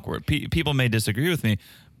socially awkward. People may disagree with me,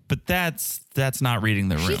 but that's not reading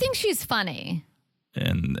the room. She thinks she's funny.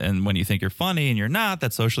 And when you think you're funny and you're not,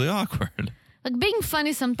 that's socially awkward. Like, being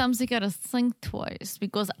funny, sometimes you gotta think twice,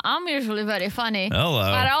 because I'm usually very funny. Hello.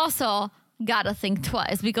 But I also gotta think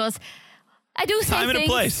twice, because I do say Time things. and a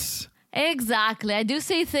place. Exactly. I do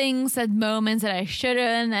say things at moments that I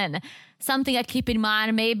shouldn't, and something I keep in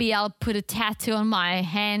mind. Maybe I'll put a tattoo on my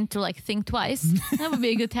hand to like think twice. That would be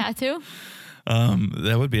a good tattoo.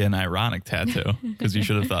 That would be an ironic tattoo, because you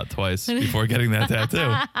should have thought twice before getting that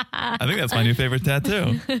tattoo. I think that's my new favorite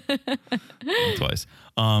tattoo. Twice.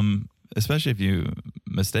 Especially if you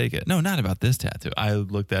mistake it. No, not about this tattoo. I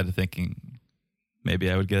looked at it thinking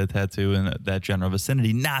maybe I would get a tattoo in that general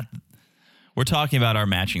vicinity. We're talking about our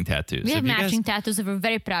matching tattoos. We have matching tattoos, and we're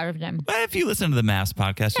very proud of them. If you listen to the Mass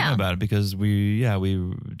podcast, you know about it, because we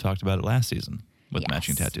talked about it last season with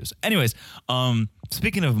matching tattoos. Anyways,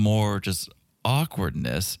 speaking of more just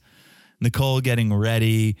awkwardness, Nicole getting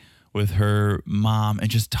ready with her mom and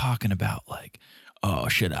just talking about like, oh,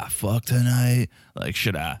 should I fuck tonight? Like,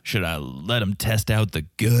 should I let him test out the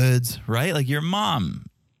goods? Right? Like, your mom.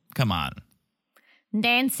 Come on.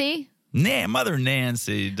 Nancy. Mother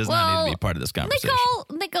Nancy does not need to be part of this conversation.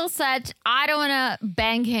 Nicole said, I don't want to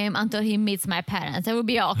bang him until he meets my parents. It would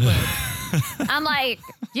be awkward. I'm like,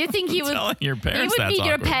 you think he would... Telling your parents you would that's meet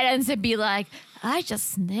your awkward. parents and be like, I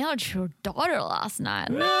just nailed your daughter last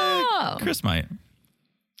night. No. Chris might.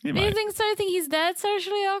 He Do you might. think so? I think he's that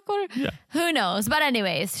socially awkward. Yeah. Who knows? But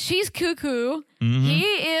anyways, she's cuckoo. Mm-hmm. He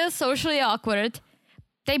is socially awkward.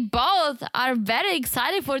 They both are very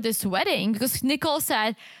excited for this wedding because Nicole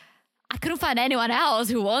said, I couldn't find anyone else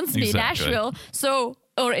who wants me in Exactly. Nashville. So,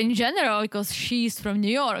 or in general, because she's from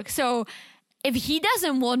New York. So if he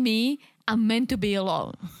doesn't want me, I'm meant to be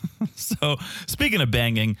alone. So, speaking of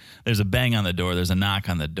banging, there's a bang on the door, there's a knock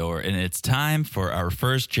on the door, and it's time for our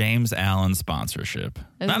first James Allen sponsorship.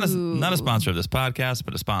 Not a sponsor of this podcast,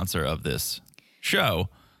 but a sponsor of this show,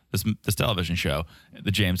 this television show.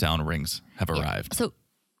 The James Allen rings have arrived. So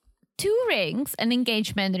 2 rings, an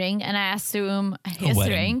engagement ring, and I assume his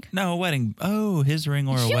wedding. ring. No, a wedding. Oh, his ring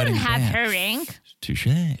or She a wedding wouldn't have band. her ring. Touche.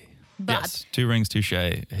 But Yes, 2 rings, touche,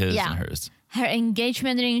 his and hers. her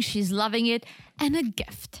engagement ring, she's loving it, and a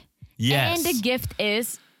gift. Yes. And the gift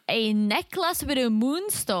is a necklace with a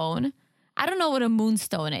moonstone. I don't know what a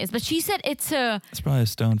moonstone is, but she said it's a... It's probably a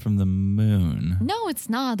stone from the moon. No, it's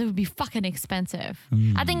not. It would be fucking expensive.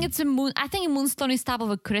 Hmm. I think it's a moon. I think a moonstone is type of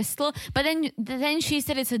a crystal, but then she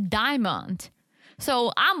said it's a diamond.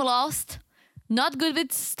 So I'm lost. Not good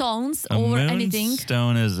with stones A or anything.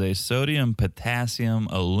 moonstone is a sodium, potassium,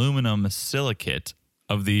 aluminum silicate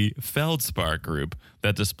of the feldspar group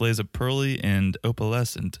that displays a pearly and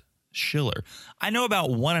opalescent schiller. I know about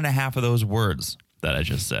 1.5 of those words that I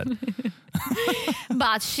just said.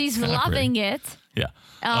 But she's Kinda loving pretty. it.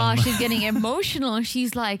 Yeah. She's getting emotional.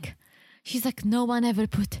 She's like, no one ever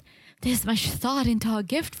put this much thought into a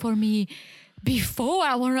gift for me before.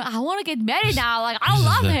 I want to get married now. Like, I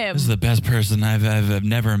love him. This is the best person I've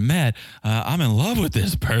never met. I'm in love with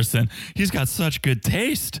this person. He's got such good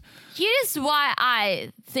taste. Here's why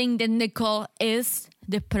I think that Nicole is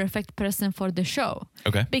the perfect person for the show.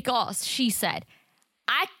 Okay. Because she said,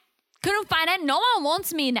 I couldn't find it. No one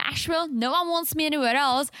wants me in Nashville. No one wants me anywhere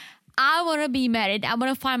else. I want to be married. I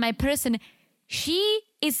want to find my person. She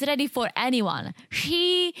is ready for anyone.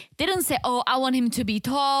 She didn't say, oh, I want him to be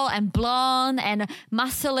tall and blonde and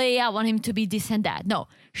muscly. I want him to be this and that. No,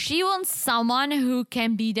 she wants someone who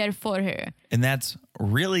can be there for her. And that's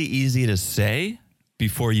really easy to say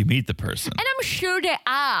before you meet the person. And I'm sure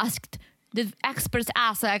the experts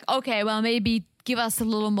asked, like, okay, well, maybe give us a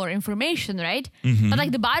little more information, right? Mm-hmm. But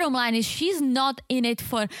like the bottom line is she's not in it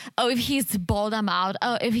for, oh, if he's bald, I'm out.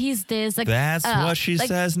 Oh, if he's this. Like, That's what she like,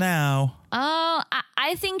 says now. Oh,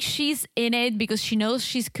 I think she's in it because she knows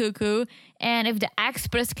she's cuckoo. And if the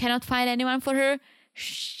experts cannot find anyone for her,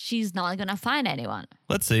 she's not going to find anyone.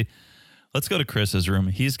 Let's see. Let's go to Chris's room.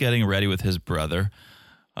 He's getting ready with his brother,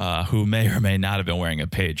 who may or may not have been wearing a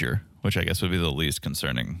pager, which I guess would be the least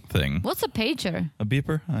concerning thing. What's a pager? A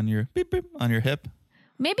beeper on your beep beep on your hip.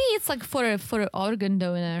 Maybe it's like for an organ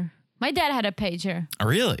donor. My dad had a pager. Oh,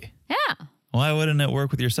 really? Yeah. Why wouldn't it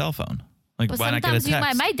work with your cell phone? Like, But why not get a sometimes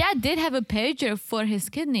text? my dad did have a pager for his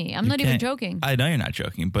kidney. I'm You not even can't- joking. I know you're not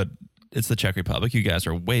joking, but it's the Czech Republic. You guys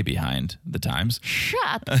are way behind the times.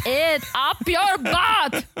 Shut it up your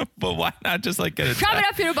butt. But why not just like get a Shove it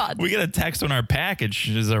text? up your butt. We get a text when our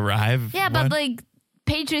packages arrive. Yeah, Why- but like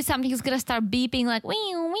pager is something that's gonna start beeping like wee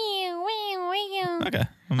wee wee wee. Okay,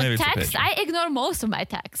 well, maybe it's a Text. pager. I ignore most of my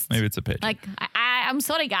texts. Maybe it's a pager. Like I'm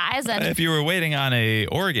sorry, guys. And If you were waiting on a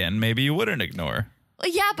organ, maybe you wouldn't ignore.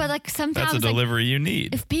 yeah, but like sometimes That's a like, delivery you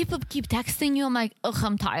need. if people keep texting you, I'm like, ugh,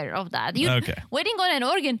 I'm tired of that. Okay. Waiting on an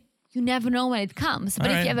organ, you never know when it comes. But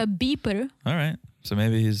All if right. you have a beeper, All right. So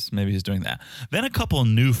maybe he's doing that. Then a couple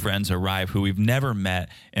new friends arrive who we've never met,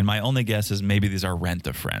 and my only guess is maybe these are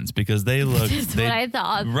rent-a-friends because they look. That's they, what I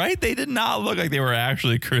thought. Right? They did not look like they were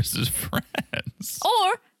actually Chris's friends.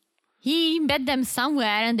 or he met them somewhere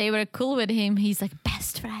and they were cool with him. He's like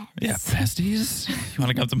best friends. Yeah, besties. You want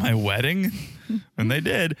to come to my wedding? And they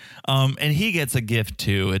did. And he gets a gift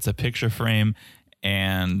too. It's a picture frame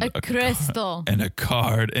and A crystal. and a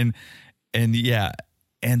card and yeah.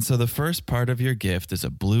 And so the first part of your gift is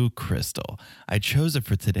a blue crystal. I chose it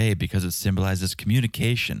for today because it symbolizes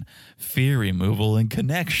communication, fear removal, and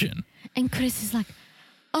connection. And Chris is like,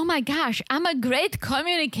 oh my gosh, I'm a great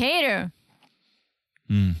communicator.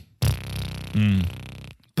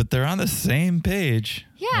 But they're on the same page.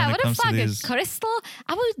 Yeah, when it what the comes to fuck? these- A crystal?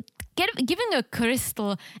 I would giving a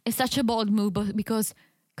crystal is such a bold move because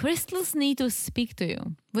crystals need to speak to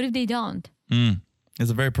you. What if they don't? It's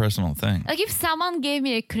a very personal thing. Like if someone gave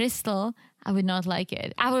me a crystal, I would not like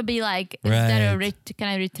it. I would be like, is that can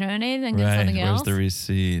I return it and get Right. something Where's else? the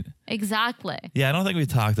receipt? Exactly. Yeah, I don't think we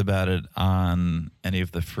talked about it on any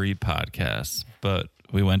of the free podcasts, but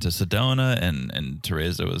we went to Sedona, and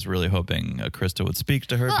Teresa was really hoping Krista would speak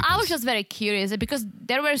to her. Well, I was just very curious because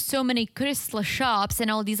there were so many crystal shops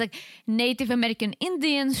and all these like Native American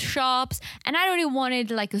Indian shops, and I really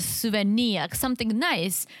wanted like a souvenir, like something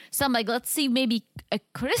nice. So I'm like, let's see, maybe a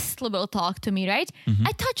crystal will talk to me, right?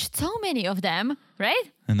 I touched so many of them, right?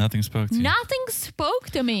 And nothing spoke to you. Nothing spoke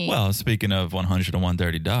to me. Well, speaking of 101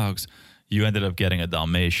 dirty dogs, you ended up getting a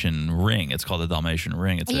Dalmatian ring. It's called a Dalmatian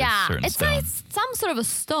ring. It's a certain it's stone. like some sort of a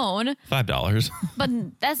stone, $5. but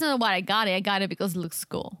that's not why I got it. I got it because it looks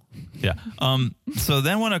cool. Yeah. So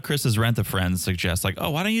then one of Chris's rent-a-friends suggests, like,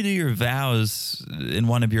 oh, why don't you do your vows in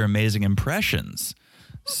one of your amazing impressions?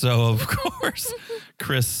 So, of course,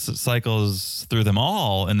 Chris cycles through them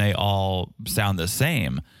all, and they all sound the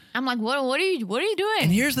same. I'm like, what are you doing?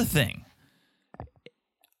 And here's the thing.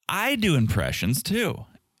 I do impressions, too.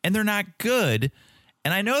 And they're not good.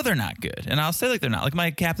 And I know they're not good. And I'll say like they're not. Like my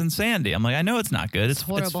Captain Sandy. I'm like, I know it's not good. It's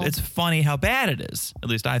horrible. It's funny how bad it is. At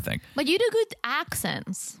least I think. But you do good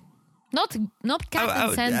accents. Not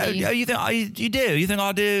Captain Sandy. You think you do? You think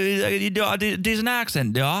I'll do a decent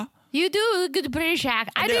accent, do I? You do a good British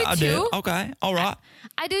accent. I do too. Okay, all right.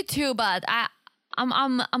 I do too, but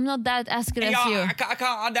I'm not that as good as you.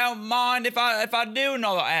 I don't mind if I do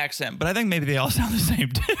know the accent, but I think maybe they all sound the same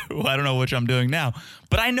too. I don't know which I'm doing now,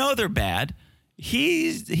 but I know they're bad.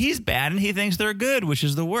 He's bad and he thinks they're good, which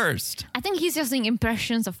is the worst. I think he's just doing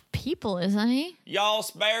impressions of people, isn't he? Y'all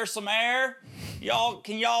spare some air?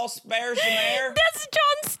 Can y'all spare some air? That's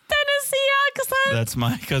John's Tennessee accent.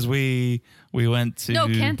 That's because we went to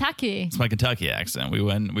Kentucky. It's my Kentucky accent. We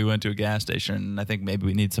went to a gas station, and I think maybe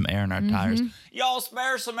we need some air in our tires. Y'all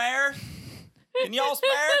spare some air? Can y'all spare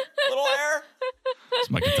a little air? It's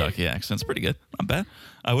my Kentucky accent. It's pretty good. Not bad.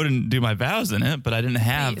 I wouldn't do my vows in it, but I didn't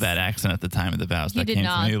have that accent at the time of the vows. That came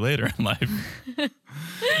to me later in life.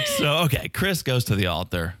 So, okay, Chris goes to the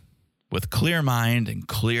altar with clear mind and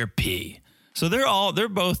clear pee. So they're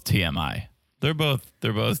both TMI. They're both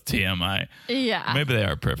TMI. Yeah. Maybe they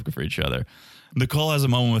are perfect for each other. Nicole has a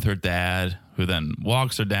moment with her dad, who then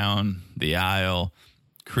walks her down the aisle.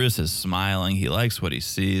 Chris is smiling. He likes what he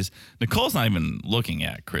sees. Nicole's not even looking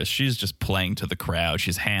at Chris. She's just playing to the crowd.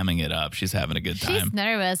 She's hamming it up. She's having a good time. She's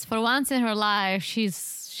nervous. For once in her life,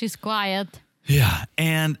 she's quiet. Yeah,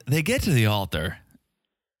 and they get to the altar.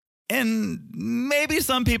 And maybe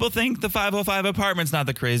some people think the 505 apartment's not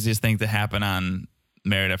the craziest thing to happen on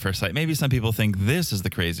Married at First Sight. Maybe some people think this is the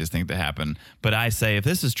craziest thing to happen. But I say, if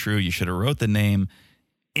this is true, you should have wrote the name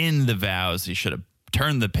in the vows. You should have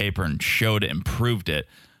turned the paper and showed it and proved it.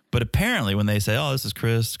 But apparently when they say, oh, this is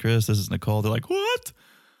Chris, this is Nicole, they're like, what?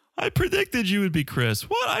 I predicted you would be Chris.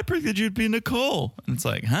 What? I predicted you'd be Nicole. And it's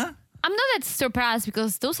like, huh? I'm not that surprised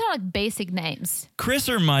because those are like basic names. Chris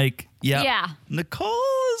or Mike. Yep. Yeah. Nicole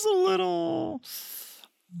is a little...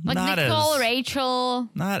 Like Nicole, Rachel.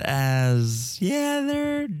 Not as...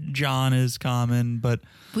 Yeah, John is common, but...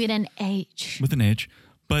 With an H. With an H.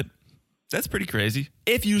 But that's pretty crazy.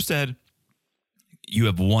 If you said you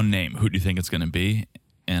have one name, who do you think it's going to be?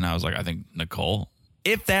 And I was like, I think Nicole.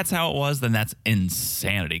 If that's how it was, then that's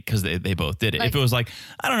insanity because they both did it. Like, if it was like,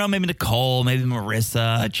 I don't know, maybe Nicole, maybe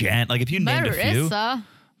Marissa, Jen. Like if you named a few.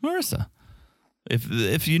 Marissa.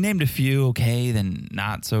 If you named a few, okay, then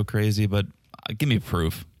not so crazy, but give me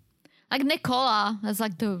proof. Like Nicola. That's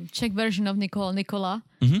like the Czech version of Nicole. Nicola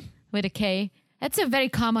with a K. That's a very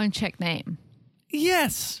common Czech name.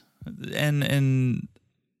 Yes. And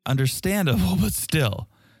understandable, but still.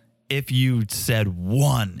 If you said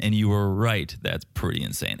one and you were right, that's pretty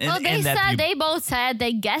insane. They both said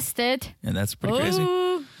they guessed it. And that's pretty crazy.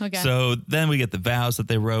 Okay. So then we get the vows that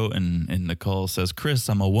they wrote, and Nicole says, Chris,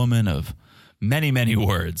 I'm a woman of many, many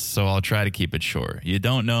words, so I'll try to keep it short. You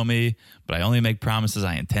don't know me, but I only make promises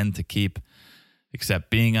I intend to keep, except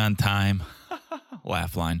being on time.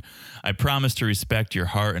 Laugh line. I promise to respect your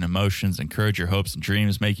heart and emotions, encourage your hopes and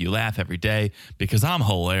dreams, make you laugh every day, because I'm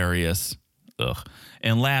hilarious. Ugh.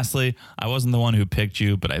 And lastly, I wasn't the one who picked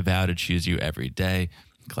you, but I vow to choose you every day.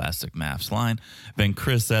 Classic maths line. Then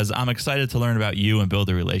Chris says, I'm excited to learn about you and build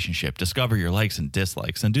a relationship, discover your likes and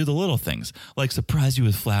dislikes, and do the little things, like surprise you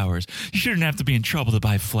with flowers. You shouldn't have to be in trouble to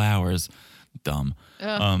buy flowers. Dumb.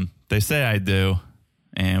 They say I do,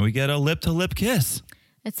 and we get a lip-to-lip kiss.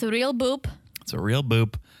 It's a real boop. It's a real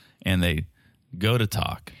boop, and they go to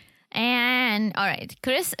talk. And all right,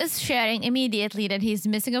 Chris is sharing immediately that he's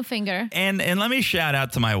missing a finger. And let me shout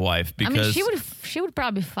out to my wife because she would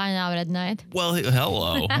probably find out at night. Well,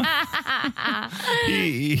 hello.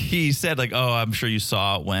 he said like, "Oh, I'm sure you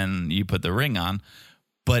saw it when you put the ring on,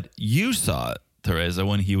 but you saw it, Teresa,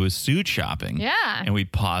 when he was suit shopping." Yeah. And we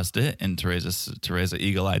paused it, and Teresa,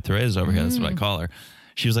 eagle-eyed Teresa over here. That's what I call her.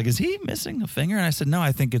 she was like, is he missing a finger? And I said, no,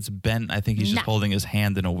 I think it's bent. I think he's just No. holding his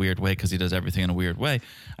hand in a weird way because he does everything in a weird way.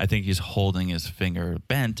 I think he's holding his finger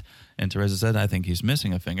bent. And Teresa said, I think he's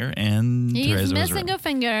missing a finger. And He's Teresa was missing right. a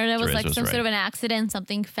finger. There was Teresa like was some right. sort of an accident.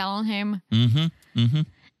 Something fell on him.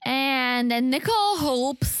 And then Nicole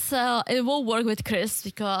hopes it will work with Chris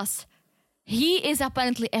because he is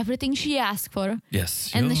apparently everything she asked for.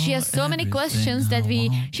 Yes. And she has so many everything questions that I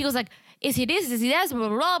want. she goes like, is he this? Is he that? Blah,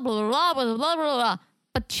 blah, blah, blah, blah, blah, blah, blah.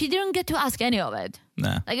 But she didn't get to ask any of it.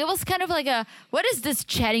 Nah. Like it was kind of like what is this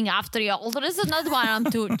chatting after the altar? This is not why I'm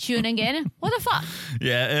tuning in. What the fuck?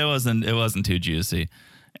 Yeah, it wasn't too juicy.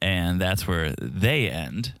 And that's where they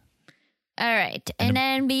end. All right. And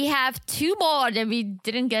then we have two more that we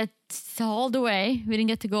didn't get all the way. We didn't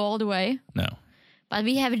get to go all the way. No. But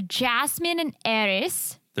we have Jasmine and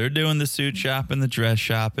Eris. They're doing the suit shopping, the dress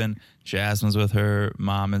shopping. Jasmine's with her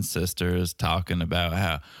mom and sisters talking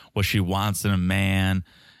about what she wants in a man.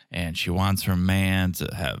 And she wants her man to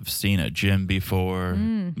have seen a gym before,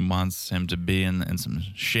 wants him to be in some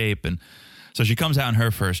shape. And so she comes out in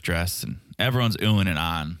her first dress and everyone's oohing and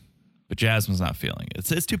on. But Jasmine's not feeling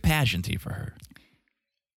it. It's too pageanty for her.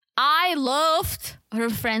 I loved her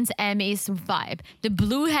friend's Emmy's vibe. The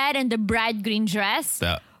blue hat and the bright green dress.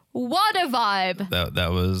 What a vibe.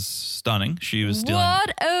 That was stunning. She was stealing. What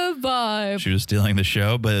a vibe. She was stealing the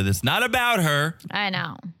show, but it's not about her. I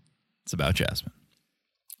know. It's about Jasmine.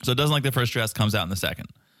 So it doesn't like the first dress, comes out in the second.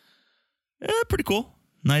 Pretty cool.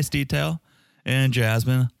 Nice detail. And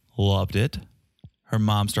Jasmine loved it. Her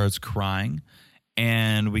mom starts crying.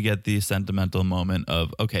 And we get the sentimental moment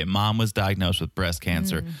of, okay, mom was diagnosed with breast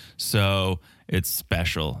cancer. So it's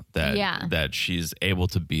special that she's able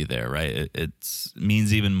to be there, right? It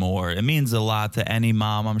means even more. It means a lot to any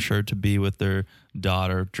mom, I'm sure, to be with their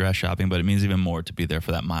daughter dress shopping. But it means even more to be there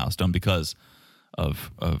for that milestone because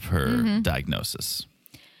of her diagnosis.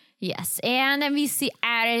 Yes. And then we see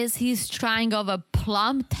Aris. He's trying of a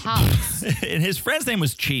plum tux. And his friend's name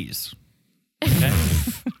was Cheese. Okay?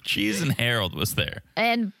 Cheese and Harold was there.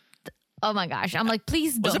 And oh my gosh, I'm like,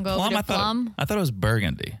 please Was don't it go plum? with the plum. I thought it was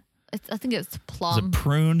burgundy. I think it's Was plum. it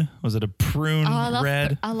prune? Was it a prune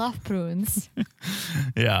red? I love prunes.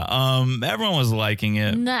 Yeah. Everyone was liking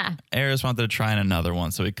it. Nah. Eris wanted to try in another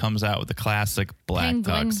one, so he comes out with the classic black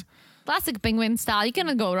Penguin. tux. Classic penguin style. You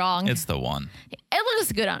cannot go wrong. It's the one. It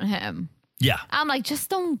looks good on him. Yeah. I'm like, just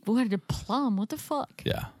don't wear the plum. What the fuck?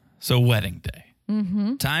 Yeah. So wedding day.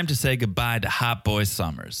 Time to say goodbye to Hot Boy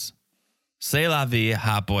Summers. C'est la vie,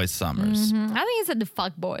 Hot Boy Summers. I think he said the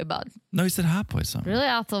fuck boy, but No, he said Hot Boy Summers. really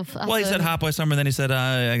Well, he said Hot Boy Summer, then he said,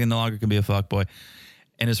 I no longer can be a fuck boy.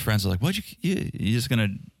 And his friends are like, what, you just going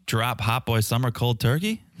to drop Hot Boy Summer cold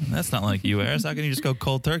turkey? That's not like you, Eris. How can you just go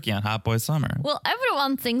cold turkey on Hot Boy Summer? Well,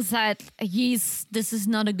 everyone thinks that this is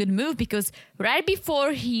not a good move because right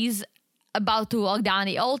before he's about to walk down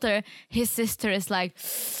the altar, his sister is like,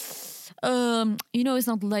 it's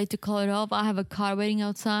not late to call it off. I have a car waiting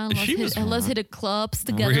outside. Let's hit the clubs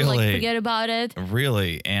together. Really? Like, forget about it.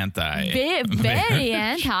 Really anti. Very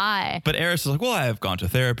anti. But Eris is like, well, I have gone to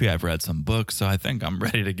therapy. I've read some books, so I think I'm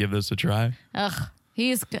ready to give this a try. Ugh.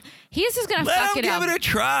 He's just gonna Let fuck him it give up. it a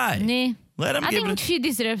try. Nah. Let him I give think it she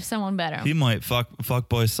deserves someone better. He might fuck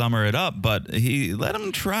boy Summer it up, but let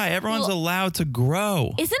him try. Everyone's allowed to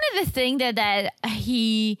grow. Isn't it the thing that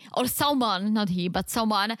he or someone, not he, but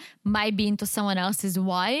someone might be into someone else's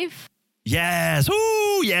wife? Yes.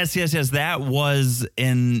 Ooh, yes. That was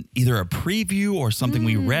in either a preview or something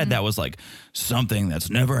we read that was like something that's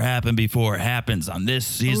never happened before happens on this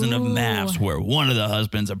season of Maps where one of the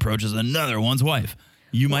husbands approaches another one's wife.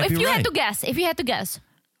 You might be right. If you had to guess,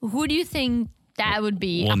 who do you think that would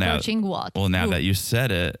be approaching what? Well, now that you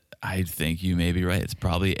said it, I think you may be right. It's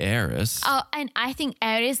probably Eris. Oh, and I think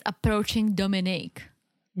Eris approaching Dominique.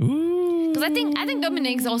 Ooh. Because I think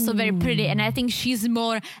Dominique's also very pretty, and I think she's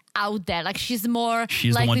more out there. Like she's the one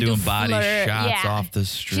doing body shots off the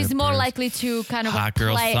strip. She's more likely to kind of Hot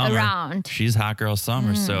Girl play Summer. around. She's Hot Girl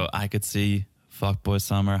Summer, so I could see Fuckboy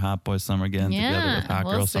Summer, Hot Boy Summer getting together with Hot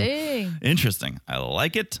Girl see. Summer. Interesting. I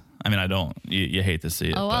like it. I mean, I don't. You hate to see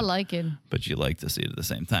it. Oh, I like it. But you like to see it at the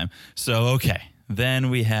same time. So, okay. Then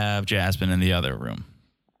we have Jasmine in the other room.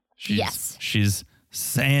 She's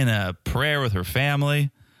saying a prayer with her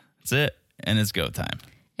family. That's it. And it's go time.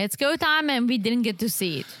 It's go time, and we didn't get to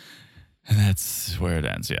see it. And that's where it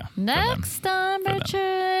ends, yeah. Next time,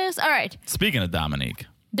 bitches. All right. Speaking of Dominique.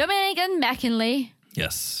 Dominique and McKinley.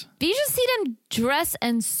 Yes. We just see them dress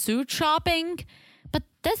and suit shopping, but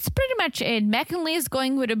that's pretty much it. McKinley is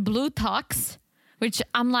going with a blue tux, which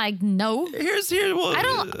I'm like, no. Well, it's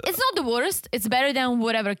not the worst. It's better than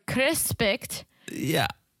whatever Chris picked. Yeah.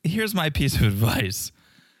 Here's my piece of advice.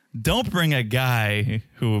 don't bring a guy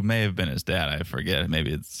who may have been his dad. I forget.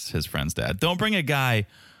 Maybe it's his friend's dad. Don't bring a guy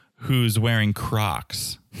who's wearing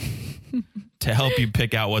Crocs to help you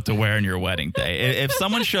pick out what to wear on your wedding day. If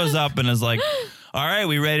someone shows up and is like, all right,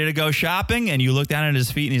 we ready to go shopping? And you look down at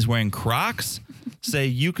his feet and he's wearing Crocs, say,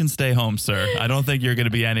 you can stay home, sir. I don't think you're going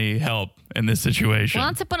to be any help in this situation.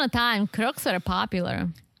 Once upon a time, Crocs were popular.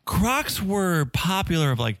 Crocs were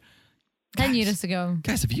popular of like 10 years ago.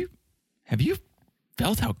 Guys, have you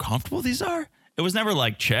felt how comfortable these are? It was never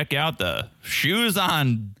like, check out the shoes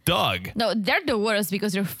on Doug. No, they're the worst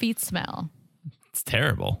because your feet smell. It's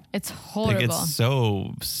terrible. It's horrible. Like it's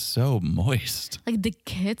so moist. Like the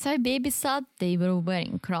kids I babysat, they were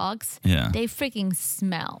wearing Crocs. Yeah. They freaking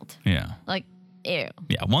smelled. Yeah. Like, ew.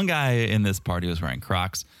 Yeah. One guy in this party was wearing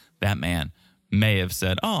Crocs. That man may have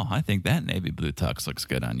said, oh, I think that navy blue tux looks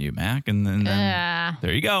good on you, Mac. And then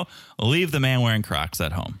there you go. Leave the man wearing Crocs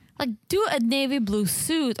at home. Like, do a navy blue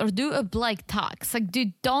suit or do a black tux. Like,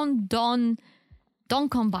 dude, don't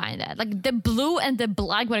combine that. Like, the blue and the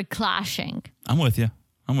black were clashing. I'm with you.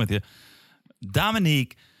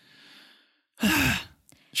 Dominique,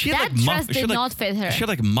 she had that dress did not fit her. She had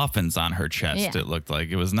like muffins on her chest, Yeah. It looked like.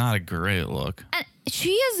 It was not a great look. And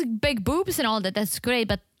she has big boobs and all that. That's great.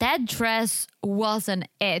 But that dress wasn't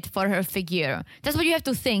it for her figure. That's what you have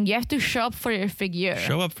to think. You have to show up for your figure.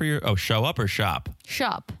 Show up or shop?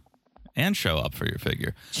 Shop. And show up for your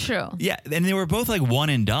figure. True. Yeah, and they were both like one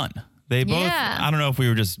and done. They both, Yeah. I don't know if we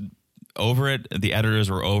were just over it. The editors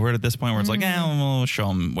were over it at this point where it's like, we'll show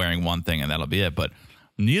them wearing one thing and that'll be it. But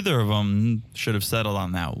neither of them should have settled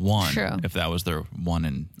on that one. True. If that was their one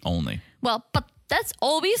and only. Well, but that's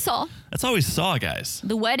all we saw. That's all we saw, guys.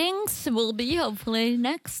 The weddings will be hopefully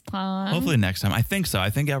next time. Hopefully next time. I think so. I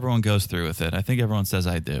think everyone goes through with it. I think everyone says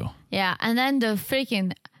I do. Yeah, and then the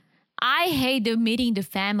freaking... I hate the meeting the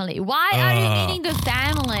family. Why are you meeting the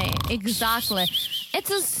family? Exactly. It's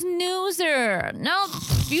a snoozer. No,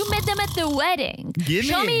 you met them at the wedding.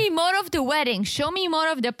 Show me more of the wedding. Show me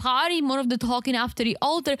more of the party, more of the talking after the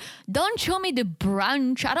altar. Don't show me the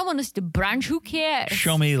brunch. I don't want to see the brunch. Who cares?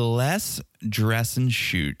 Show me less dress and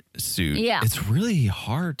suit. Yeah. It's really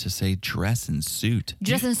hard to say dress and suit.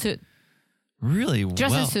 Dress and suit. Really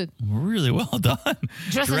Dress and suit. Really well done.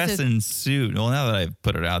 Dress and suit. Well, now that I've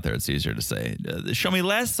put it out there, it's easier to say. Show me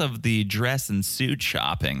less of the dress and suit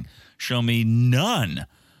shopping. Show me none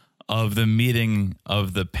of the meeting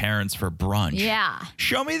of the parents for brunch. Yeah.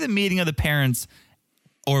 Show me the meeting of the parents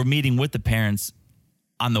or meeting with the parents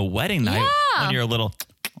on the wedding night when you're a little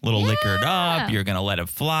liquored up. You're going to let it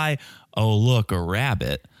fly. Oh, look, a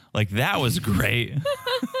rabbit. Like, that was great.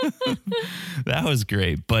 That was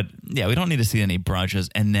great. But, yeah, we don't need to see any brunches.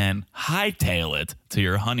 And then hightail it to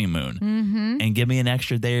your honeymoon and give me an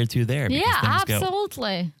extra day or two there. Yeah,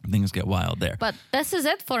 absolutely. Things get wild there. But this is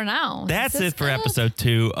it for now. That's it for episode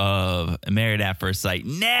 2 of Married at First Sight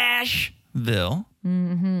Nashville.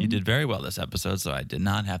 You did very well this episode, so I did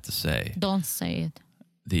not have to say Don't say it.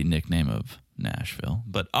 the nickname of Nashville.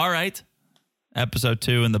 But, all right. Episode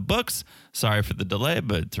 2 in the books. Sorry for the delay,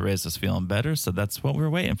 but Teresa's feeling better, so that's what we're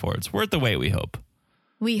waiting for. It's worth the wait, we hope.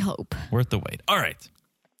 We hope. Worth the wait. All right.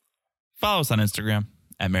 Follow us on Instagram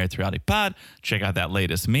at Married to Reality Pod. Check out that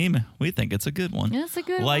latest meme. We think it's a good one. Yeah, it's a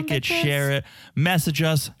good one. Like it, share it, message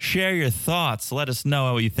us, share your thoughts. Let us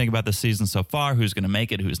know what you think about the season so far, who's going to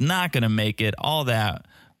make it, who's not going to make it, all that.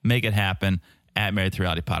 Make it happen. At Married to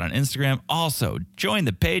Reality Pod on Instagram. Also, join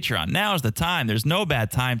the Patreon. Now is the time. There's no bad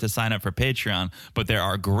time to sign up for Patreon, but there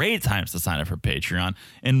are great times to sign up for Patreon.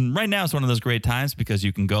 And right now is one of those great times because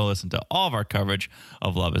you can go listen to all of our coverage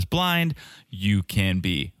of Love is Blind. You can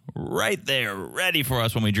be right there ready for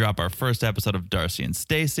us when we drop our first episode of Darcy and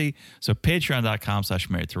Stacy. So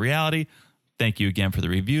patreon.com/married to reality. Thank you again for the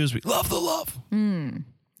reviews. We love the love.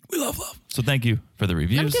 We love love. So thank you for the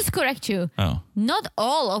reviews. Let me just correct you. Oh. Not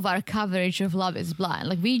all of our coverage of Love is Blind.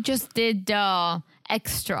 Like, we just did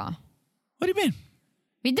extra. What do you mean?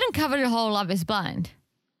 We didn't cover the whole Love is Blind.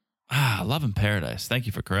 Love in Paradise. Thank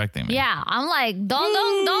you for correcting me. Yeah, I'm like,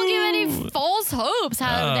 don't give any false hopes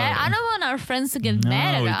out of that. I don't want our friends to get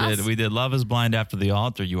mad at us. We did Love is Blind after the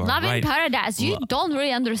altar. You are Love right. in Paradise. You don't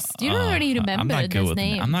really understand. You don't really remember this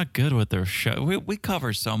name. I'm not good with their show. We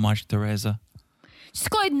cover so much, Teresa. Just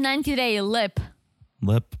call it 90-Day Lip.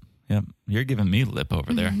 Lip. Yep. You're giving me lip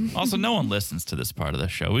over there. Also, no one listens to this part of the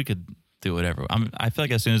show. We could do whatever. I feel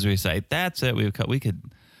like as soon as we say that's it, we could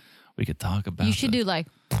talk about. You should do like.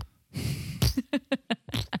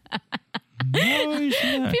 No, you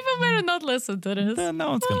shouldn't. People better not listen to this.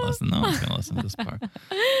 No one's gonna listen. No one's gonna listen to this part.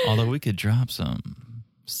 Although we could drop some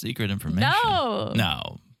secret information.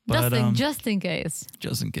 No. But just in case.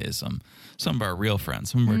 Just in case some of our real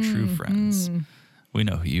friends, some of our true friends, we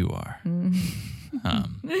know who you are.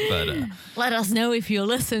 But let us know if you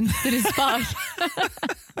listen to this part.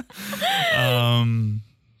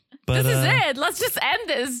 But, this is it. Let's just end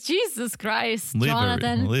this. Jesus Christ,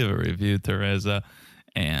 Jonathan. Leave a review, Teresa,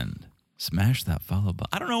 and smash that follow button.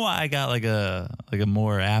 I don't know why I got like a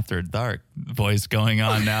more after dark voice going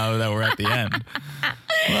on now that we're at the end.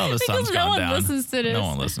 Well, the sun's gone down. Listens to this. No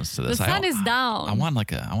one listens to this. The sun is down. I want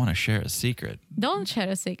to share a secret. Don't share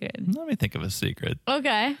a secret. Let me think of a secret.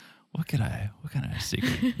 Okay. What kind of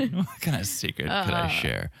secret? What kind of secret could I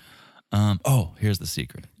share? Here's the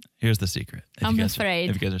secret. Here's the secret. I'm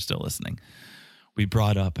afraid. If you guys are still listening, we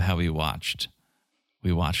brought up how we watched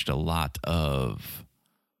a lot of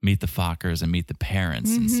Meet the Fockers and Meet the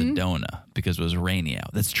Parents in Sedona because it was rainy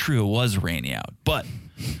out. That's true. It was rainy out, but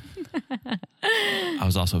I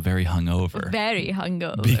was also very hungover. Very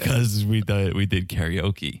hungover. Because we did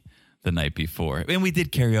karaoke the night before. And we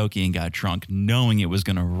did karaoke and got drunk knowing it was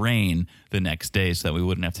going to rain the next day so that we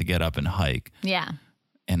wouldn't have to get up and hike. Yeah.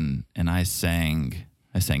 And I sang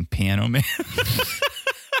Piano Man.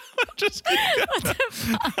 Just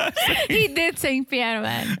he did sing Piano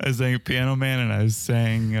Man. I sang Piano Man and I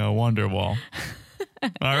sang Wonderwall.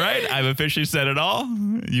 All right, I've officially said it all.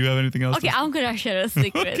 You have anything else? Okay, I'm gonna share a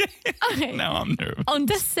secret. Okay. Now I'm nervous. On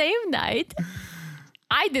the same night,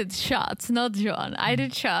 I did shots, not John. I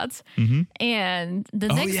did shots, and the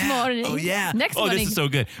next morning. Oh yeah. Next morning. This is so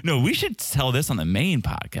good. No, we should tell this on the main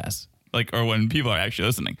podcast, or when people are actually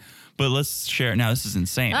listening. But let's share it now. This is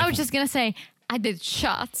insane. I was just gonna say I did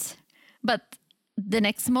shots, but the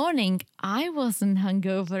next morning I wasn't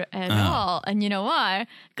hungover at all, and you know why?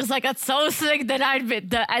 Because I got so sick the night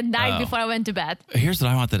before I went to bed. Here's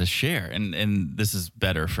what I wanted to share, and this is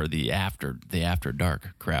better for the after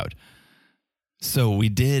dark crowd. So we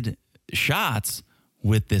did shots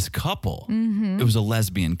with this couple. It was a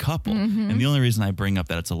lesbian couple, and the only reason I bring up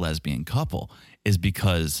that it's a lesbian couple is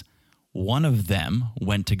because one of them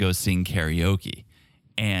went to go sing karaoke,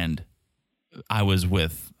 and I was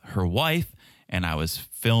with her wife, and I was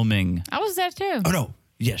filming. I was there too. Oh, no.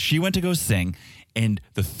 Yeah, she went to go sing, and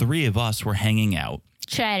the three of us were hanging out.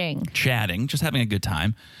 Chatting, just having a good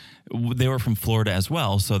time. They were from Florida as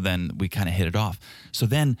well, so then we kind of hit it off. So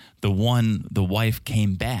then the wife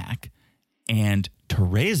came back, and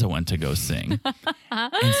Teresa went to go sing.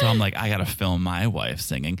 And so I'm like, I got to film my wife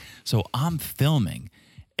singing. So I'm filming.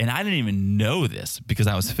 And I didn't even know this because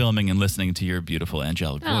I was filming and listening to your beautiful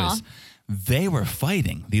angelic voice. They were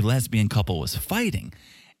fighting. The lesbian couple was fighting.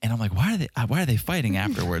 And I'm like, why are they fighting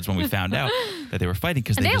afterwards when we found out that they were fighting?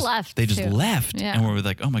 Because they left. They just left. Yeah. And we were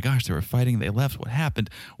like, oh my gosh, they were fighting. They left. What happened?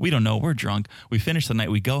 We don't know. We're drunk. We finished the night.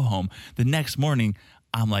 We go home. The next morning,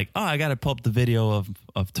 I'm like, I got to pull up the video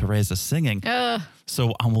of Teresa singing.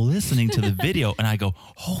 So I'm listening to the video and I go,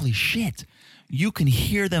 holy shit, you can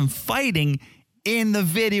hear them fighting in the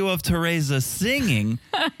video of Teresa singing.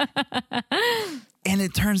 And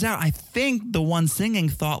it turns out, I think the one singing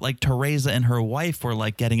thought like Teresa and her wife were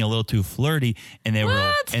like getting a little too flirty, and they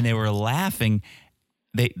were laughing.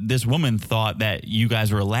 This woman thought that you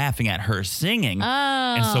guys were laughing at her singing.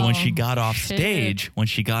 And so when she got off stage,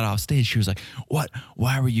 she was like, "What?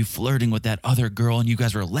 Why were you flirting with that other girl? And you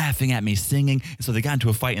guys were laughing at me singing." And so they got into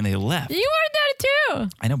a fight and they left. You were there too.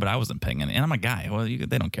 I know, but I wasn't paying any. And I'm a guy. Well, they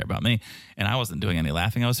don't care about me. And I wasn't doing any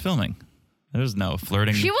laughing. I was filming. There was no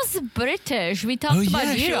flirting. She was British. We talked about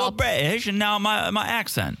Europe. She was British, and now my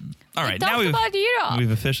accent. All right, now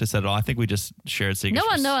we've officially said it all. I think we just shared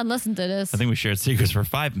secrets. No one listened to this. I think we shared secrets for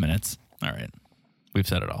 5 minutes. All right, we've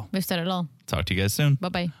said it all. We've said it all. Talk to you guys soon.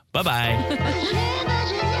 Bye-bye. Bye-bye.